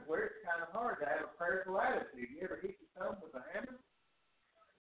times where it's kind of hard to have a prayerful attitude. You ever hit your thumb with a hammer?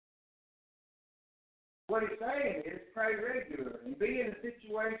 What he's saying is pray regularly and be in a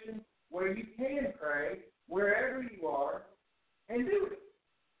situation where you can pray wherever you are and do it.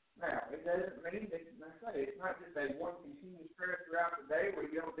 Now, it doesn't mean that, like I say, it's not just a one continuous prayer throughout the day where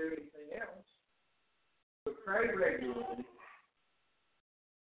you don't do anything else, but pray regularly.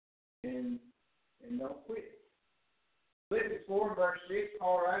 And don't quit. Philippians 4:6,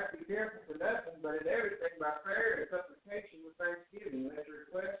 Paul writes, be careful for nothing, but in everything by prayer and supplication with thanksgiving, let your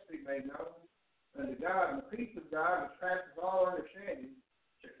requests be made known unto God, and the peace of God, which passes all understanding,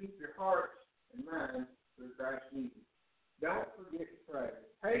 shall keep your hearts and minds through Christ Jesus. Don't forget to pray.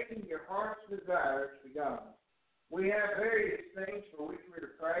 Taking your heart's desires to God. We have various things for which we're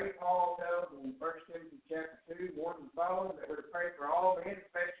to pray. Paul tells in 1 Timothy chapter 2, 1 and following, that we're to pray for all men,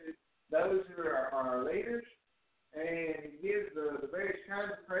 especially those who are our leaders. And he gives the various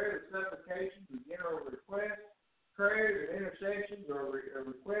kinds of prayer, the supplications, the general requests, prayers and intercessions, or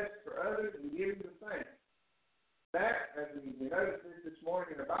requests for others, and giving the thanks. That, as we noticed this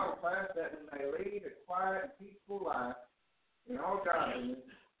morning in the Bible class, that we may lead a quiet and peaceful life in all godliness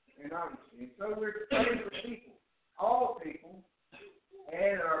and honesty. And so we're to pray for people, all people.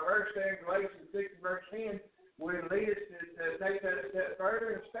 And our verse there in Galatians 6 and verse 10 will lead us to take that a step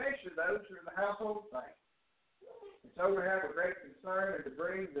further, and especially those who are in the household of faith. And so we have a great concern to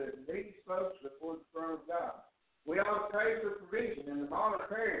bring these folks before the throne of God. We ought to pray for provision. In the model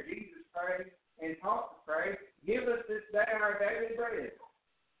prayer, Jesus prayed and taught to pray, give us this day our daily bread.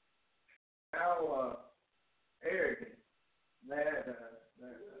 How arrogant that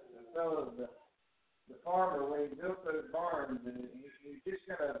the fellow, the farmer, when he built those barns, and he's just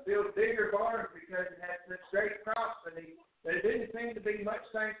going to build bigger barns because he had such great crops, and there didn't seem to be much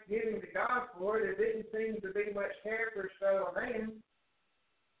thanksgiving to God for it. There didn't seem to be much care for his fellow man.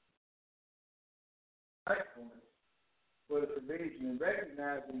 Thankfulness for the provision and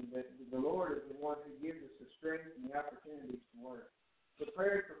recognizing that the Lord is the one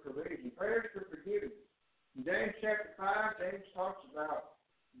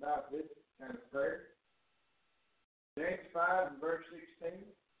about this kind of prayer. James 5 and verse 16.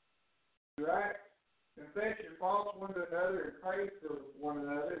 Right? Confess your faults one to another and pray for one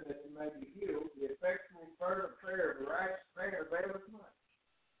another that you may be healed. The effectual fervent prayer of the righteous man availeth much.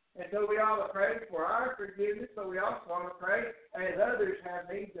 And so we ought to pray for our forgiveness, but we also want to pray as others have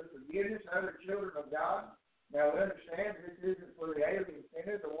needs of forgiveness, other children of God. Now we understand this isn't for the alien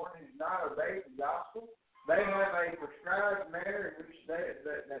sinner, the one who's not obeyed the gospel. They have a prescribed manner in which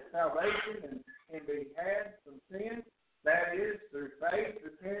that salvation can be had from sin. That is through faith,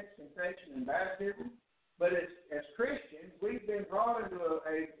 repentance, confession, and baptism. But as Christians, we've been brought into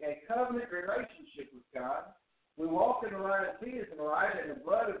a covenant relationship with God. We walk in the light of His and the light, and the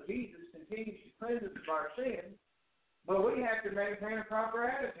blood of Jesus continues to cleanse us of our sins. But we have to maintain a proper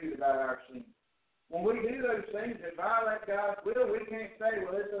attitude about our sins. When we do those things that violate God's will, we can't say,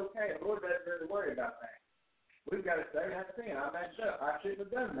 well, it's okay. The Lord doesn't really worry about that. We've got to say, that's sin. I messed up. I shouldn't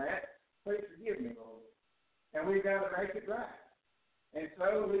have done that. Please forgive me, Lord. And we've got to make it right. And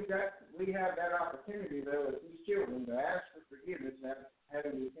so we have that opportunity, though, as His children, to ask for forgiveness and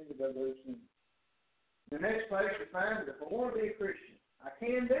having repented of those sins. The next place we find that if I want to be a Christian, I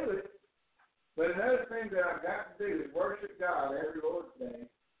can do it. But another thing that I've got to do is worship God every Lord's Day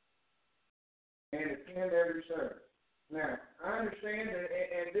and attend every service. Now, I understand that,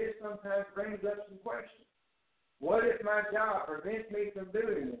 and this sometimes brings up some questions. What if my job prevents me from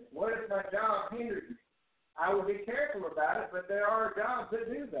doing this? What if my job hinders me? I will be careful about it, but there are jobs that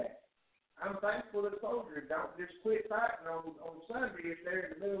do that. I'm thankful that soldiers don't just quit fighting on Sunday if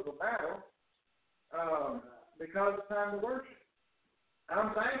they're in the middle of a battle because it's time to worship.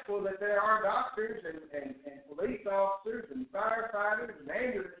 I'm thankful that there are doctors and police officers and firefighters and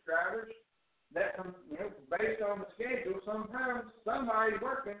ambulance drivers that, based on the schedule, sometimes somebody's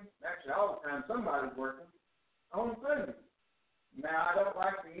working, actually all the time somebody's working, on Sunday. Now, I don't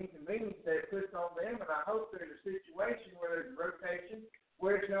like the inconvenience that it puts on them, and I hope there's a situation where there's a rotation,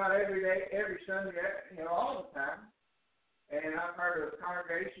 where it's not every day, every Sunday, all the time. And I've heard of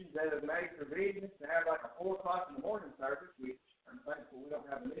congregations that have made provisions to have like a 4 o'clock in the morning service, which I'm thankful we don't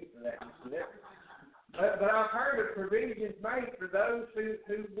have a need for that just yet. But I've heard of provisions made for those who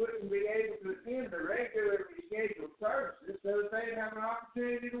wouldn't be able to attend the regularly scheduled services so that they'd have an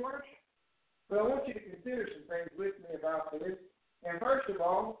opportunity to worship. But I want you to consider some things with me about this. And first of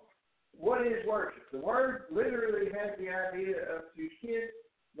all, what is worship? The word literally has the idea of to kiss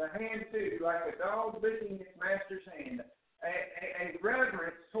the hand to, like a dog licking its master's hand, a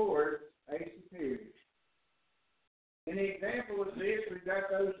reverence towards a superior. In the example of this, we've got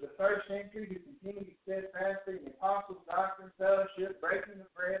those of the first century who continued steadfastly in the apostles' doctrine, fellowship, breaking of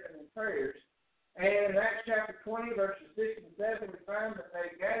bread, and in prayers. And in Acts chapter 20, verses 6 and 7, we find that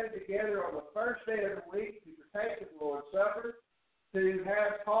they gathered together on the first day of the week to partake of the Lord's Supper, to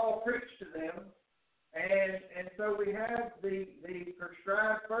have Paul preach to them. And so we have the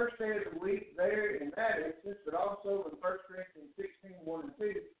prescribed first day of the week there in that instance, but also in 1 Corinthians 16, 1 and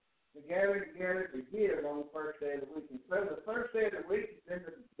 2, to gather together to give on the first day of the week. And so the first day of the week is in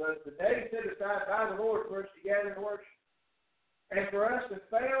the day set aside by the Lord for us to gather and worship. And for us to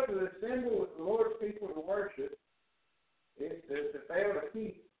fail to assemble with the Lord's people to worship is to fail to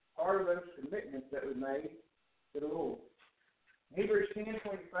keep part of those commitments that we made to the Lord. Hebrews 10:25,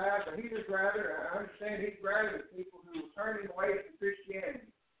 the Hebrews writer, I understand he's writing to people who are turning away from Christianity.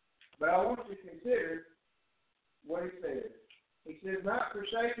 But I want you to consider what he says. He says, not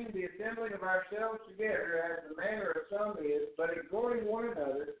forsaking the assembling of ourselves together as the manner of some is, but exhorting one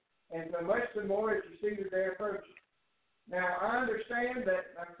another, and so much the more as you see the day approaching. Now, I understand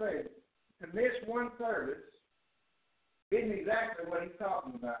that, like I say, to miss one service isn't exactly what he's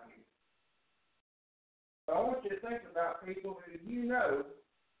talking about here. But I want you to think about people who you know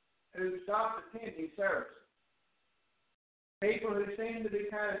who stopped attending service. People who seem to be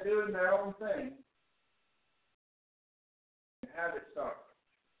kind of doing their own thing. And how did it start?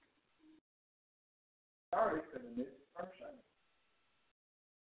 Started because they missed the first service.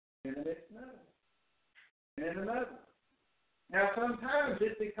 And then it's another. And then another. Now, sometimes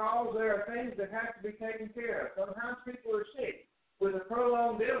it's because there are things that have to be taken care of. Sometimes people are sick with a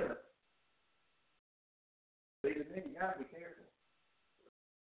prolonged illness. But even then, you got to be careful.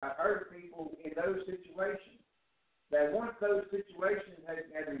 I've heard of people in those situations that once those situations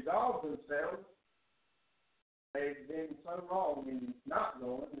had resolved themselves, they've been so long in not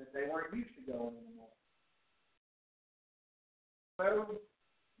going that they weren't used to going anymore. So,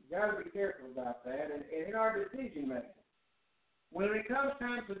 you got to be careful about that. And in our decision making, when it comes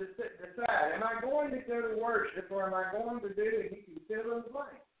time to decide, am I going to go to worship or am I going to do, and you can fill in the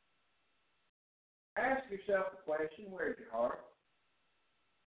blank. Ask yourself the question, where's your heart?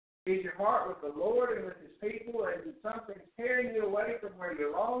 Is your heart with the Lord and with His people, and something's carrying you away from where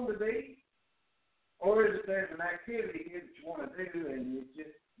you long to be? Or is it there's an activity here that you want to do, and it's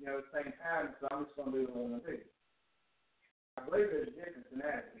just, at the same time, so I'm just going to do what I want to do? I believe there's a difference in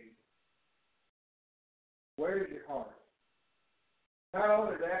attitude. Where is your heart? Not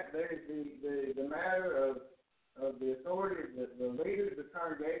only that, there's the matter of the authority of the leaders of the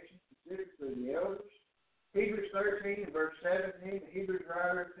congregation, specifically the elders. Hebrews 13, verse 17, the Hebrews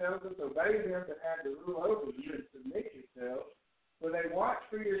writer tells us, obey them that have the rule over you and submit yourselves, for they watch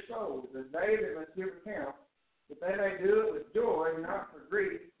for your souls, as they that must give account, that they may do it with joy, not for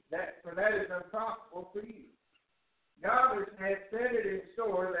grief, for that is unprofitable for you. God has set it in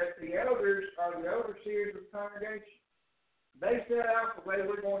store that the elders are the overseers of the congregation. They set out the way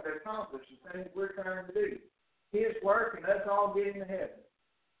we're going to accomplish the things we're trying to do. His work and us all getting to heaven.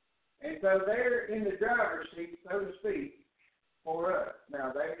 And so they're in the driver's seat, so to speak, for us.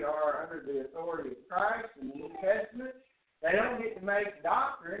 Now, they are under the authority of Christ in the New Testament. They don't get to make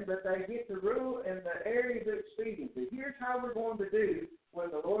doctrine, but they get to rule in the areas of expediency. Here's how we're going to do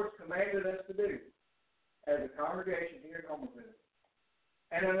what the Lord's commanded us to do as a congregation here in Homerville.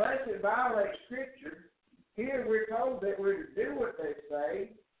 And unless it violates Scripture, here we're told that we're to do what they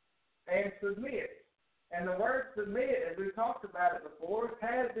say and submit. And the word submit, as we've talked about it before,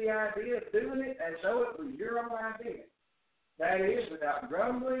 has the idea of doing it as though it was your own idea. That is, without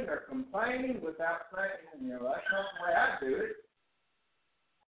grumbling or complaining, without saying, that's not the way I do it.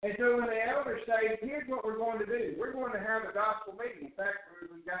 And so when the elders say, here's what we're going to do. We're going to have a gospel meeting. In fact,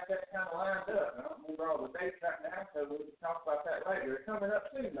 we've got that kind of lined up. I don't remember all the dates right now, so we'll talk about that later. It's coming up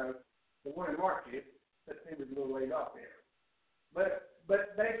soon, though. The one in March is. September's a little ways off there. But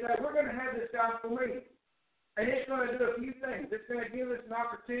they say, we're going to have this gospel meeting. And it's going to do a few things. It's going to give us an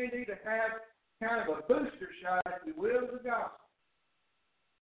opportunity to have kind of a booster shot, if you will, of the gospel.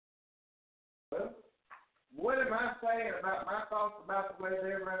 Well, what am I saying about my thoughts about the way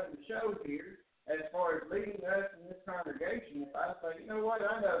they're running the show here as far as leading us in this congregation? If I say, you know what,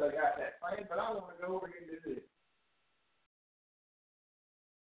 I know they got that plan, but I want to go over here and do this.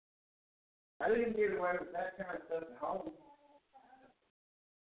 I didn't get away with that kind of stuff at home.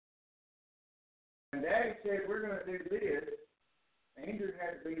 And Daddy said, we're going to do this. Andrew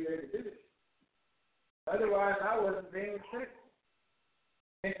had to be there to do it. Otherwise, I wasn't being restricted.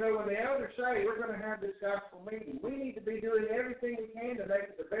 And so when the elders say, we're going to have this gospel meeting, we need to be doing everything we can to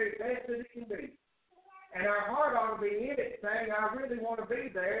make it the very best that it can be. And our heart ought to be in it, saying, I really want to be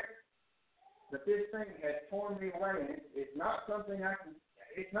there, but this thing has torn me away, and it's not something I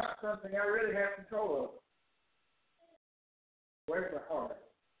really have control over. Where's our heart?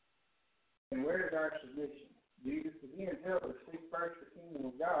 And where is our submission? Jesus again tells us, seek first the kingdom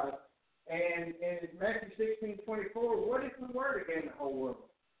of God. And in Matthew 16:24, what if we were to gain the whole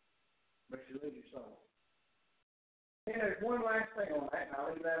world, but you lose your soul? And there's one last thing on that, and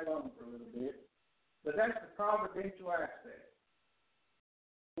I'll leave that alone for a little bit. But that's the providential aspect.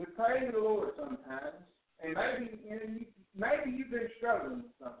 We pray to the Lord sometimes, and maybe you've been struggling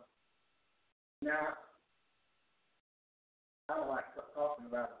with something. Now, I don't like talking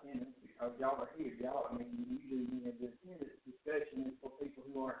about attendance because y'all are here. Usually the attendance discussion is for people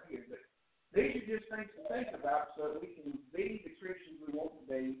who aren't here. But these are just things to think about so that we can be the Christians we want to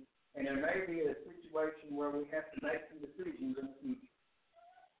be. And there may be a situation where we have to make some decisions in the future.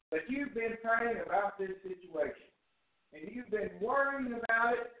 But you've been praying about this situation. And you've been worrying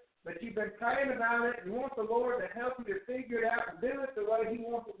about it, but you've been praying about it and you want the Lord to help you to figure it out and do it the way He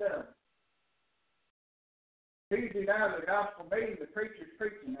wants it done. Tuesday night at the gospel meeting, the preacher's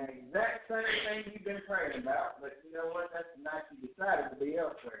preaching the exact same thing you've been praying about, but you know what? That's the night you decided to be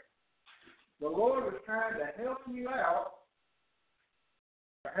elsewhere. The Lord was trying to help you out,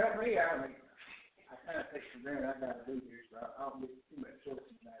 or help me out. I kind of take for granted I got to do this, so I don't get too much choice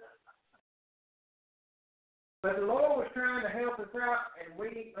in that. But the Lord was trying to help us out, and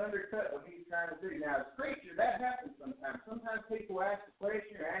we undercut what He's trying to do. Now, as a preacher, that happens sometimes. Sometimes people ask a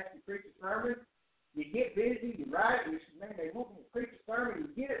question or ask you to preach a sermon. You get busy, you write, you say, man, they want me to preach a sermon,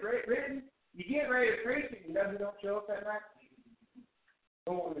 you get it written, you get ready to preach it, and you don't show up that night.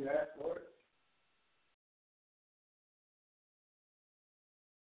 Don't want me to ask for it.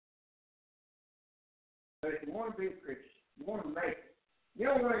 But if you want to be a Christian, you want to make it. You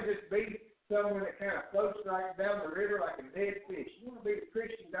don't want to just be someone that kind of floats right down the river like a dead fish. You want to be the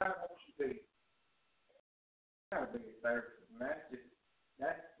Christian God wants you to be. Got to be a service, and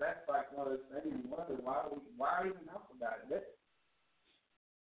that's like one of those things you wonder why even talk about it. But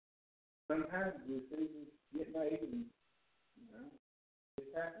sometimes the decisions get made and it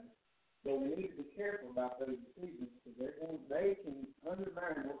happens. But we need to be careful about those decisions because they can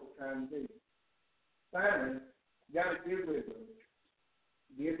undermine what we're trying to do. Finally, you got to give liberally.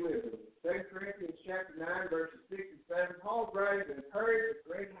 Give liberally. 2 Corinthians chapter 9, verses 6 and 7, Paul writes to encourage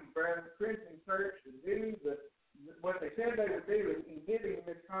the Corinthian church to do what they said they would do in giving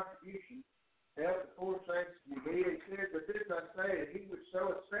this contribution to help the poor saints to be. He said, but this I say, that he which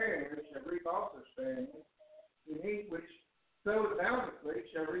soweth sparingly shall reap also sparingly, and he which soweth bountifully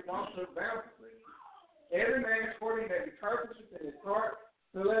shall reap also bountifully. Every man according to his purposes in his heart,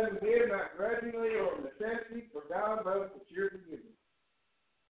 so let him give not grudgingly or of necessity, for God knows that you're forgiven.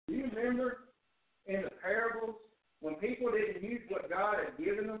 Do you remember in the parables when people didn't use what God had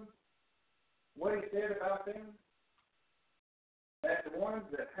given them, what he said about them? That the ones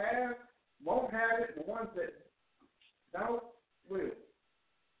that have won't have it, the ones that don't will.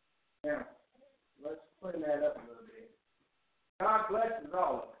 Now, let's clean that up a little bit. God blesses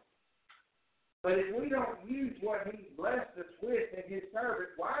all of us. But if we don't use what he blessed us with in his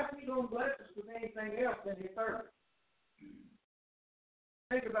service, why is he going to bless us with anything else in his service?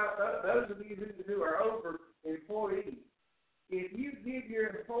 Think about those of you who are over employees. If you give your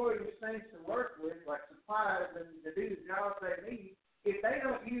employees things to work with, like supplies and to do the jobs they need, if they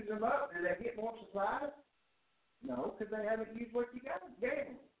don't use them up, do they get more supplies? No, because they haven't used what you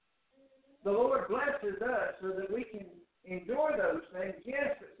gave them. The Lord blesses us so that we can enjoy those things,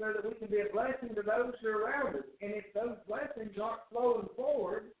 yes, but so that we can be a blessing to those who are around us. And if those blessings aren't flowing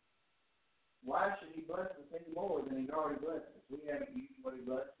forward, why should he bless us any more than he's already blessed us? We haven't used what he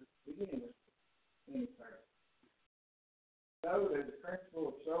blessed us to begin with in his service. So there's the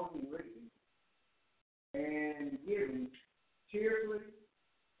principle of sowing and reaping and giving cheerfully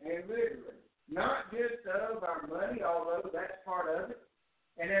and liberally. Not just of our money, although that's part of it.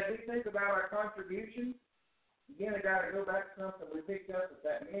 And as we think about our contributions, again, I got to go back to something we picked up at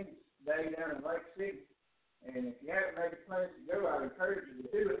that men's day down in Lake City. And if you haven't made plans to go, I'd encourage you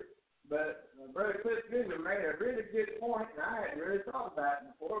to do it. But Brother Cliff Goodman made a really good point, and I hadn't really thought about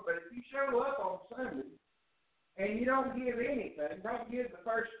it before. But if you show up on Sunday and you don't give anything, don't give the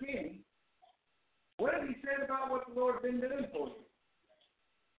first penny, what have you said about what the Lord's been doing for you?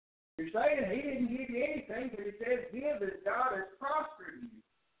 You're saying he didn't give you anything, but he says give as God has prospered you.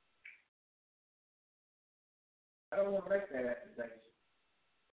 I don't want to make that accusation.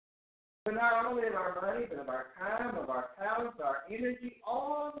 But not only of our money, but of our time, of our talents, our energy,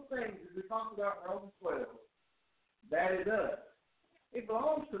 all the things that we talked about in Romans 12, that is us. It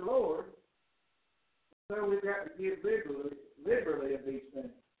belongs to the Lord, so we've got to give liberally of these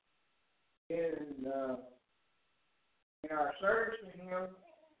things. In our service to him,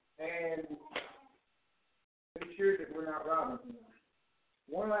 and be sure that we're not robbing him.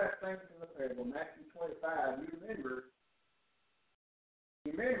 One last thing from the parable, Matthew 25.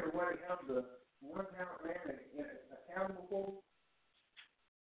 You remember what he held the one-talent man accountable for?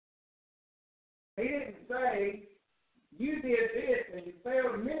 He didn't say, you did this and you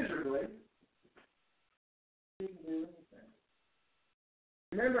failed miserably. He didn't do anything.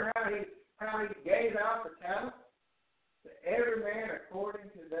 Remember how he gave out the talent to every man according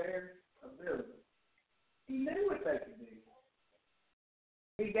to their ability. He knew what they could do.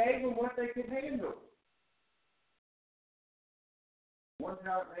 He gave them what they could handle. One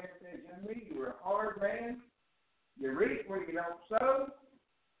talent man said, young me, you were a hard man. You reap where you don't sow.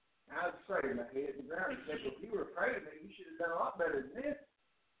 I was afraid my head in the ground. He said, well, if you were afraid of me, you should have done a lot better than this.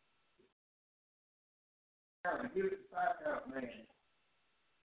 Now, give it to 5 talent man.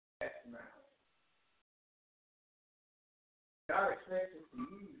 That's him out. God expects us to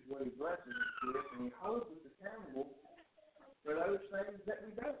use what he blesses us with, and he holds us accountable for those things that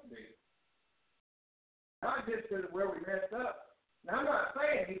we don't do. Not just because of where we messed up. Now, I'm not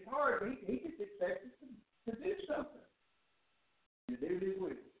saying he's hard, but he just expects us to do something. To do his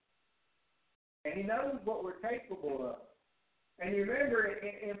will. And he knows what we're capable of. And you remember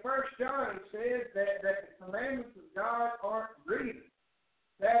in 1 John it says that the commandments of God aren't grievous.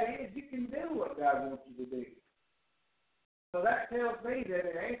 That is, you can do what God wants you to do. So that tells me that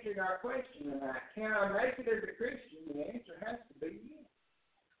in answering our question tonight, can I make it as a Christian? The answer has to be yes.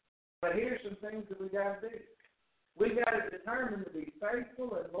 But here's some things that we got to do. We got to determine to be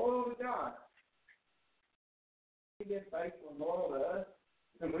faithful and loyal to God. He's been faithful and loyal to us,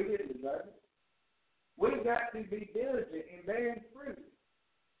 and we didn't deserve it. We've got to be diligent in bearing fruit.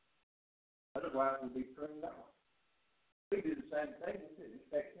 Otherwise, we'll be pruned off. We do the same thing. We shouldn't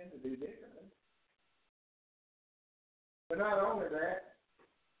expect him to do differently. But not only that,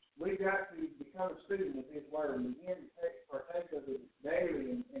 we've got to become a student of his word and begin to partake of it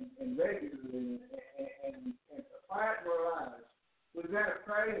daily and regularly and apply it to our lives. We've got to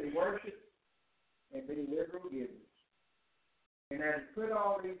pray and worship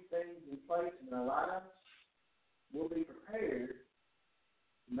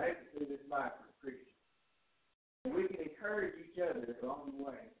make it through this life as a Christian. And we can encourage each other along the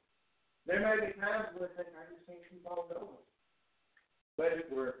way. There may be times when we think, I just can't keep on going. But if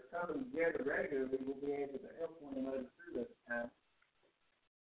we're coming together regularly, we'll be able to help one another through those times,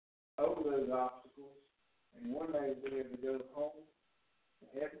 over those obstacles, and one day we'll be able to go home to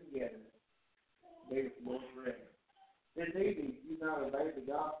heaven together, be with the Lord forever. This evening, if you've not obeyed the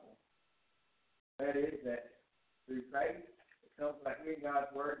gospel, that is that through faith, it comes by hearing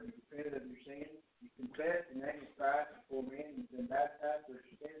God's word, you repent of your sins, you confess the name of Christ before men, you've been baptized, their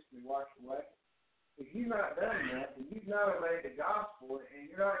sins to be washed away. If you've not done that, then you've not obeyed the gospel,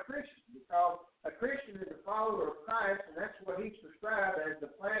 and you're not a Christian, because a Christian is a follower of Christ, and that's what he's prescribed as the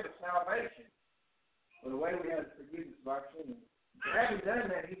plan of salvation, or the way we have the forgiveness of our sins. Having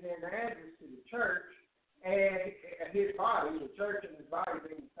done that, he's then added to the church and his body, the church and his body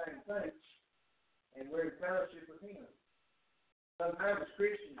being the same thing, and we're in fellowship with him. Sometimes as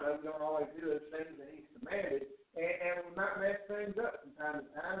Christians, though, we don't always do those things that he's commanded, and we might mess things up from time to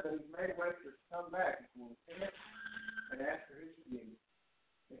time, but he's made a way for us to come back if we'll repent and ask for his forgiveness.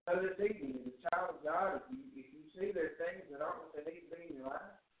 And so this evening, as a child of God, if you see there are things that aren't what they need to be in your life,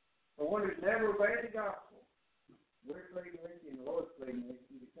 or one who's never obeyed the gospel, we're pleading with you, and the Lord's pleading with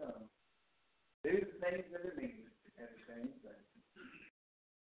you to come. Do the things that are needed at the same time.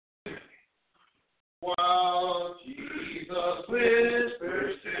 While Jesus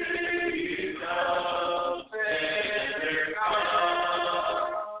whispers to you, come, sinner,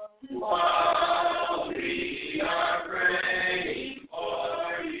 come. While we are praying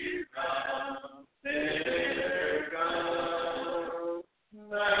for you, come, sinner, come.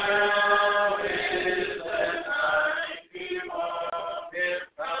 Now is the time to walk in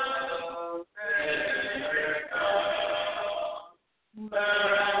come, sinner, come.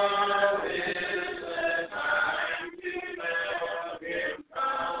 Now is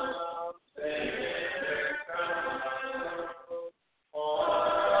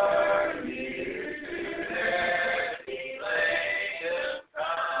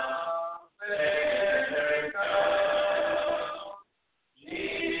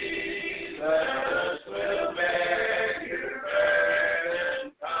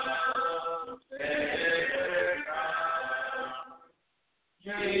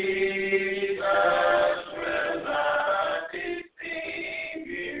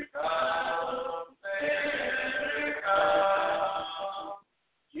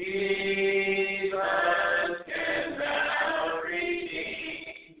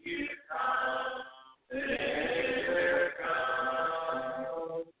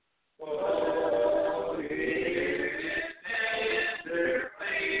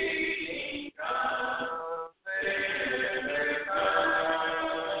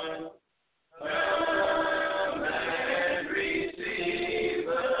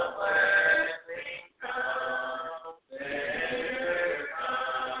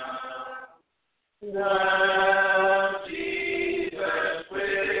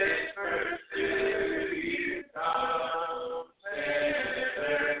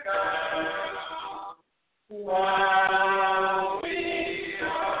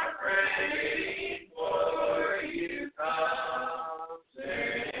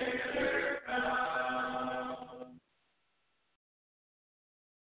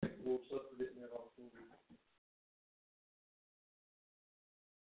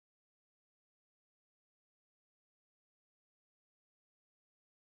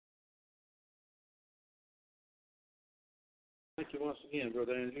Thank you once again,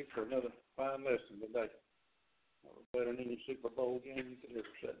 Brother Andrew, for another fine lesson today. Better than any Super Bowl game you could ever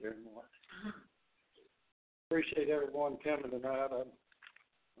sit there and watch. Appreciate everyone coming tonight. I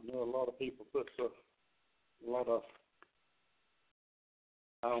know a lot of people put a lot of,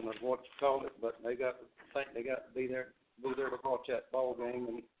 I don't know what you call it, but they got to be there to watch that ball game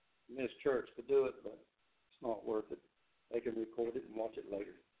and miss church to do it, but it's not worth it. They can record it and watch it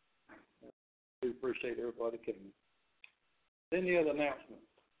later. I do appreciate everybody coming. Any other announcements?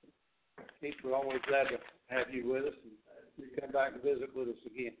 Keith, we're always glad to have you with us, and you come back and visit with us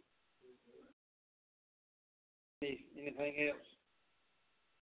again. Anything else?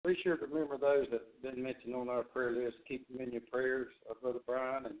 Be sure to remember those that have been mentioned on our prayer list. Keep them in your prayers. Brother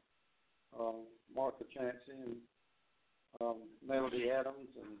Brian and Martha Chancey and Melody Adams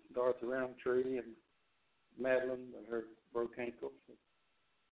and Dorothy Roundtree and Madeline and her broke ankle.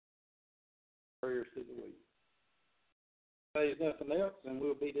 Prayers to the week. If there's nothing else, then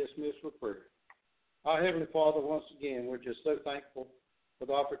we'll be dismissed with prayer. Our Heavenly Father, once again, we're just so thankful for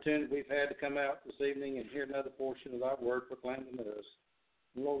the opportunity we've had to come out this evening and hear another portion of our word proclaimed to us.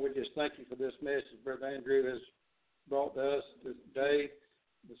 And Lord, we just thank you for this message Brother Andrew has brought to us today,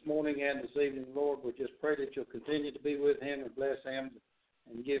 this morning and this evening, Lord. We just pray that you'll continue to be with him and bless him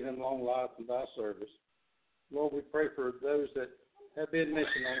and give him long life in thy service. Lord, we pray for those that have been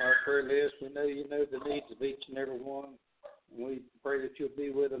mentioned on our prayer list. We know you know the needs of each and every one. And we pray that you'll be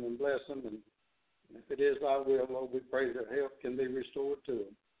with them and bless them. And if it is thy will, Lord, we pray that health can be restored to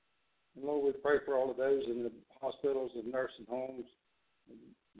them. And Lord, we pray for all of those in the hospitals and nursing homes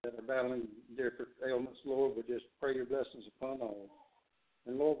that are battling different ailments, Lord. We just pray your blessings upon all.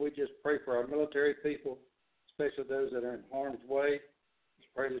 And Lord, we just pray for our military people, especially those that are in harm's way.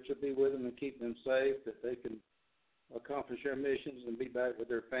 Just pray that you'll be with them and keep them safe, that they can accomplish their missions and be back with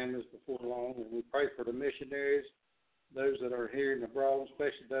their families before long. And we pray for the missionaries, those that are here and abroad,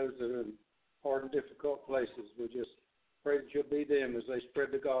 especially those that are in hard and difficult places. We just pray that you'll be them as they spread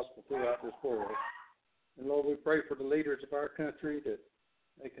the gospel throughout this world. And Lord, we pray for the leaders of our country that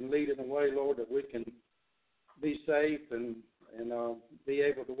they can lead in a way, Lord, that we can be safe and be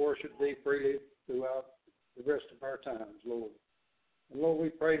able to worship thee freely throughout the rest of our times, Lord. And Lord, we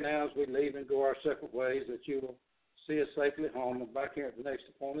pray now as we leave and go our separate ways that you will see us safely home and back here at the next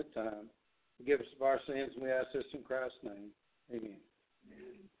appointed time. Forgive us of our sins, and we ask this in Christ's name. Amen.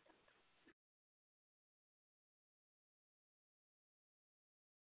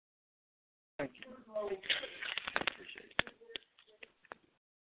 Thank you.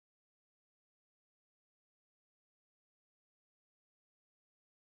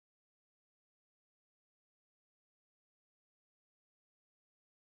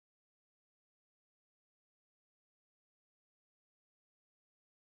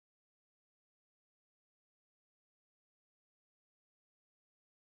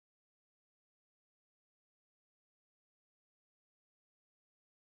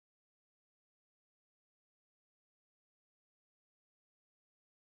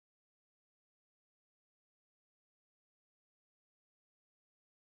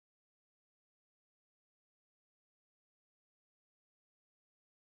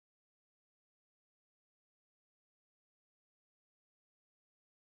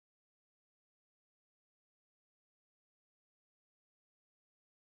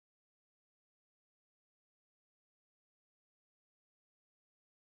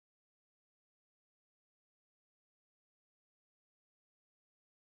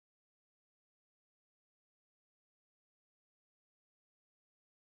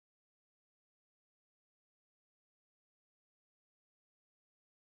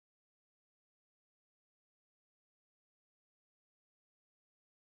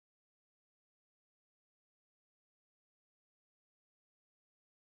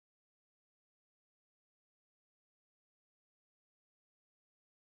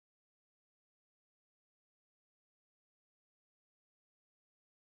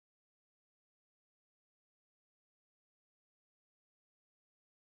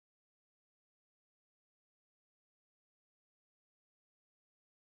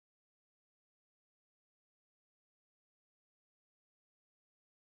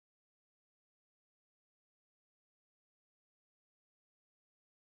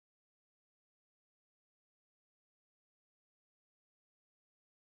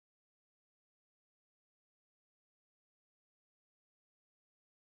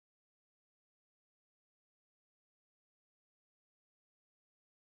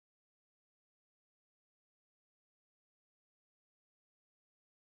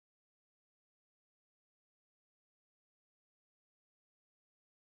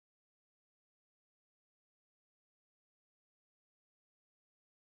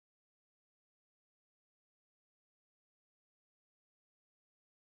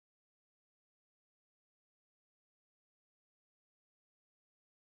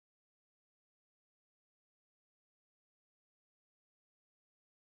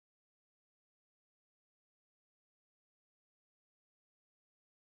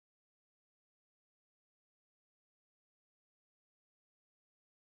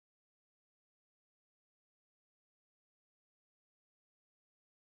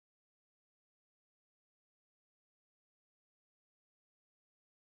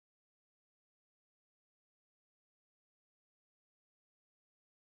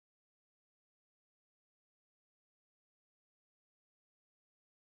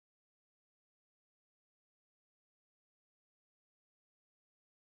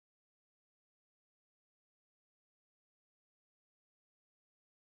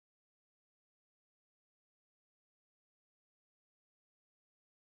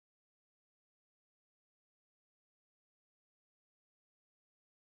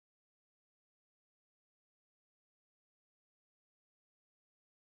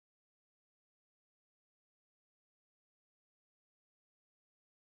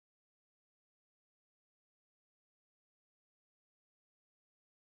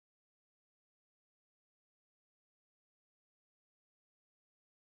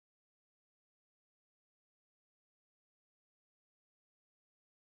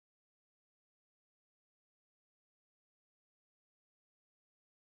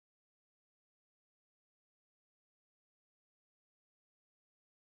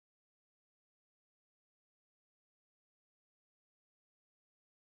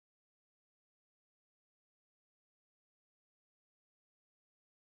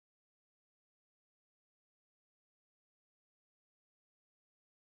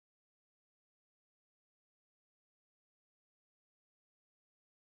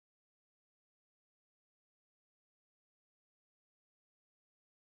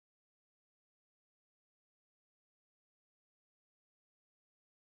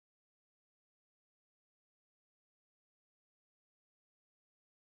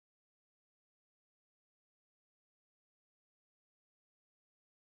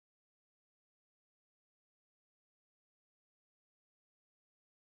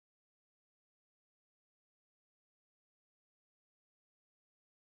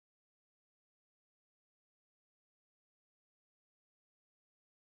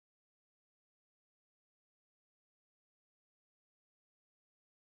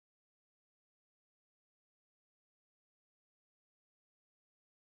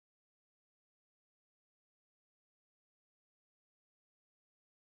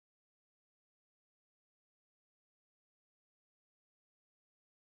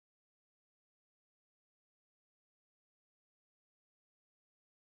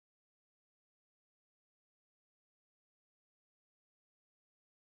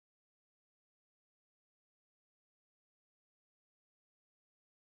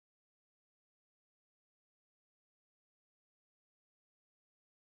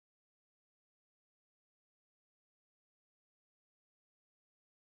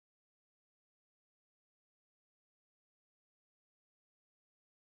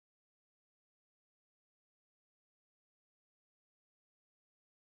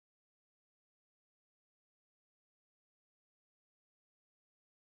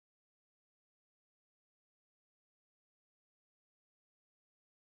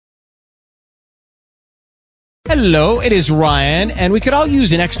 Hello, it is Ryan, and we could all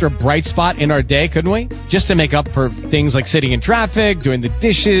use an extra bright spot in our day, couldn't we? Just to make up for things like sitting in traffic, doing the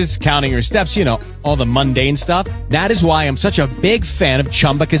dishes, counting your steps, you know, all the mundane stuff. That is why I'm such a big fan of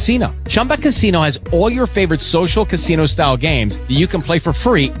Chumba Casino. Chumba Casino has all your favorite social casino-style games that you can play for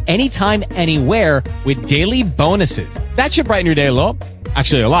free anytime, anywhere with daily bonuses. That should brighten your day a little.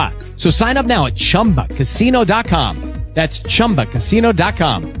 Actually, a lot. So sign up now at ChumbaCasino.com. That's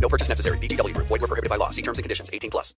ChumbaCasino.com. No purchase necessary. VGW Group. Void where prohibited by law. See terms and conditions. 18+.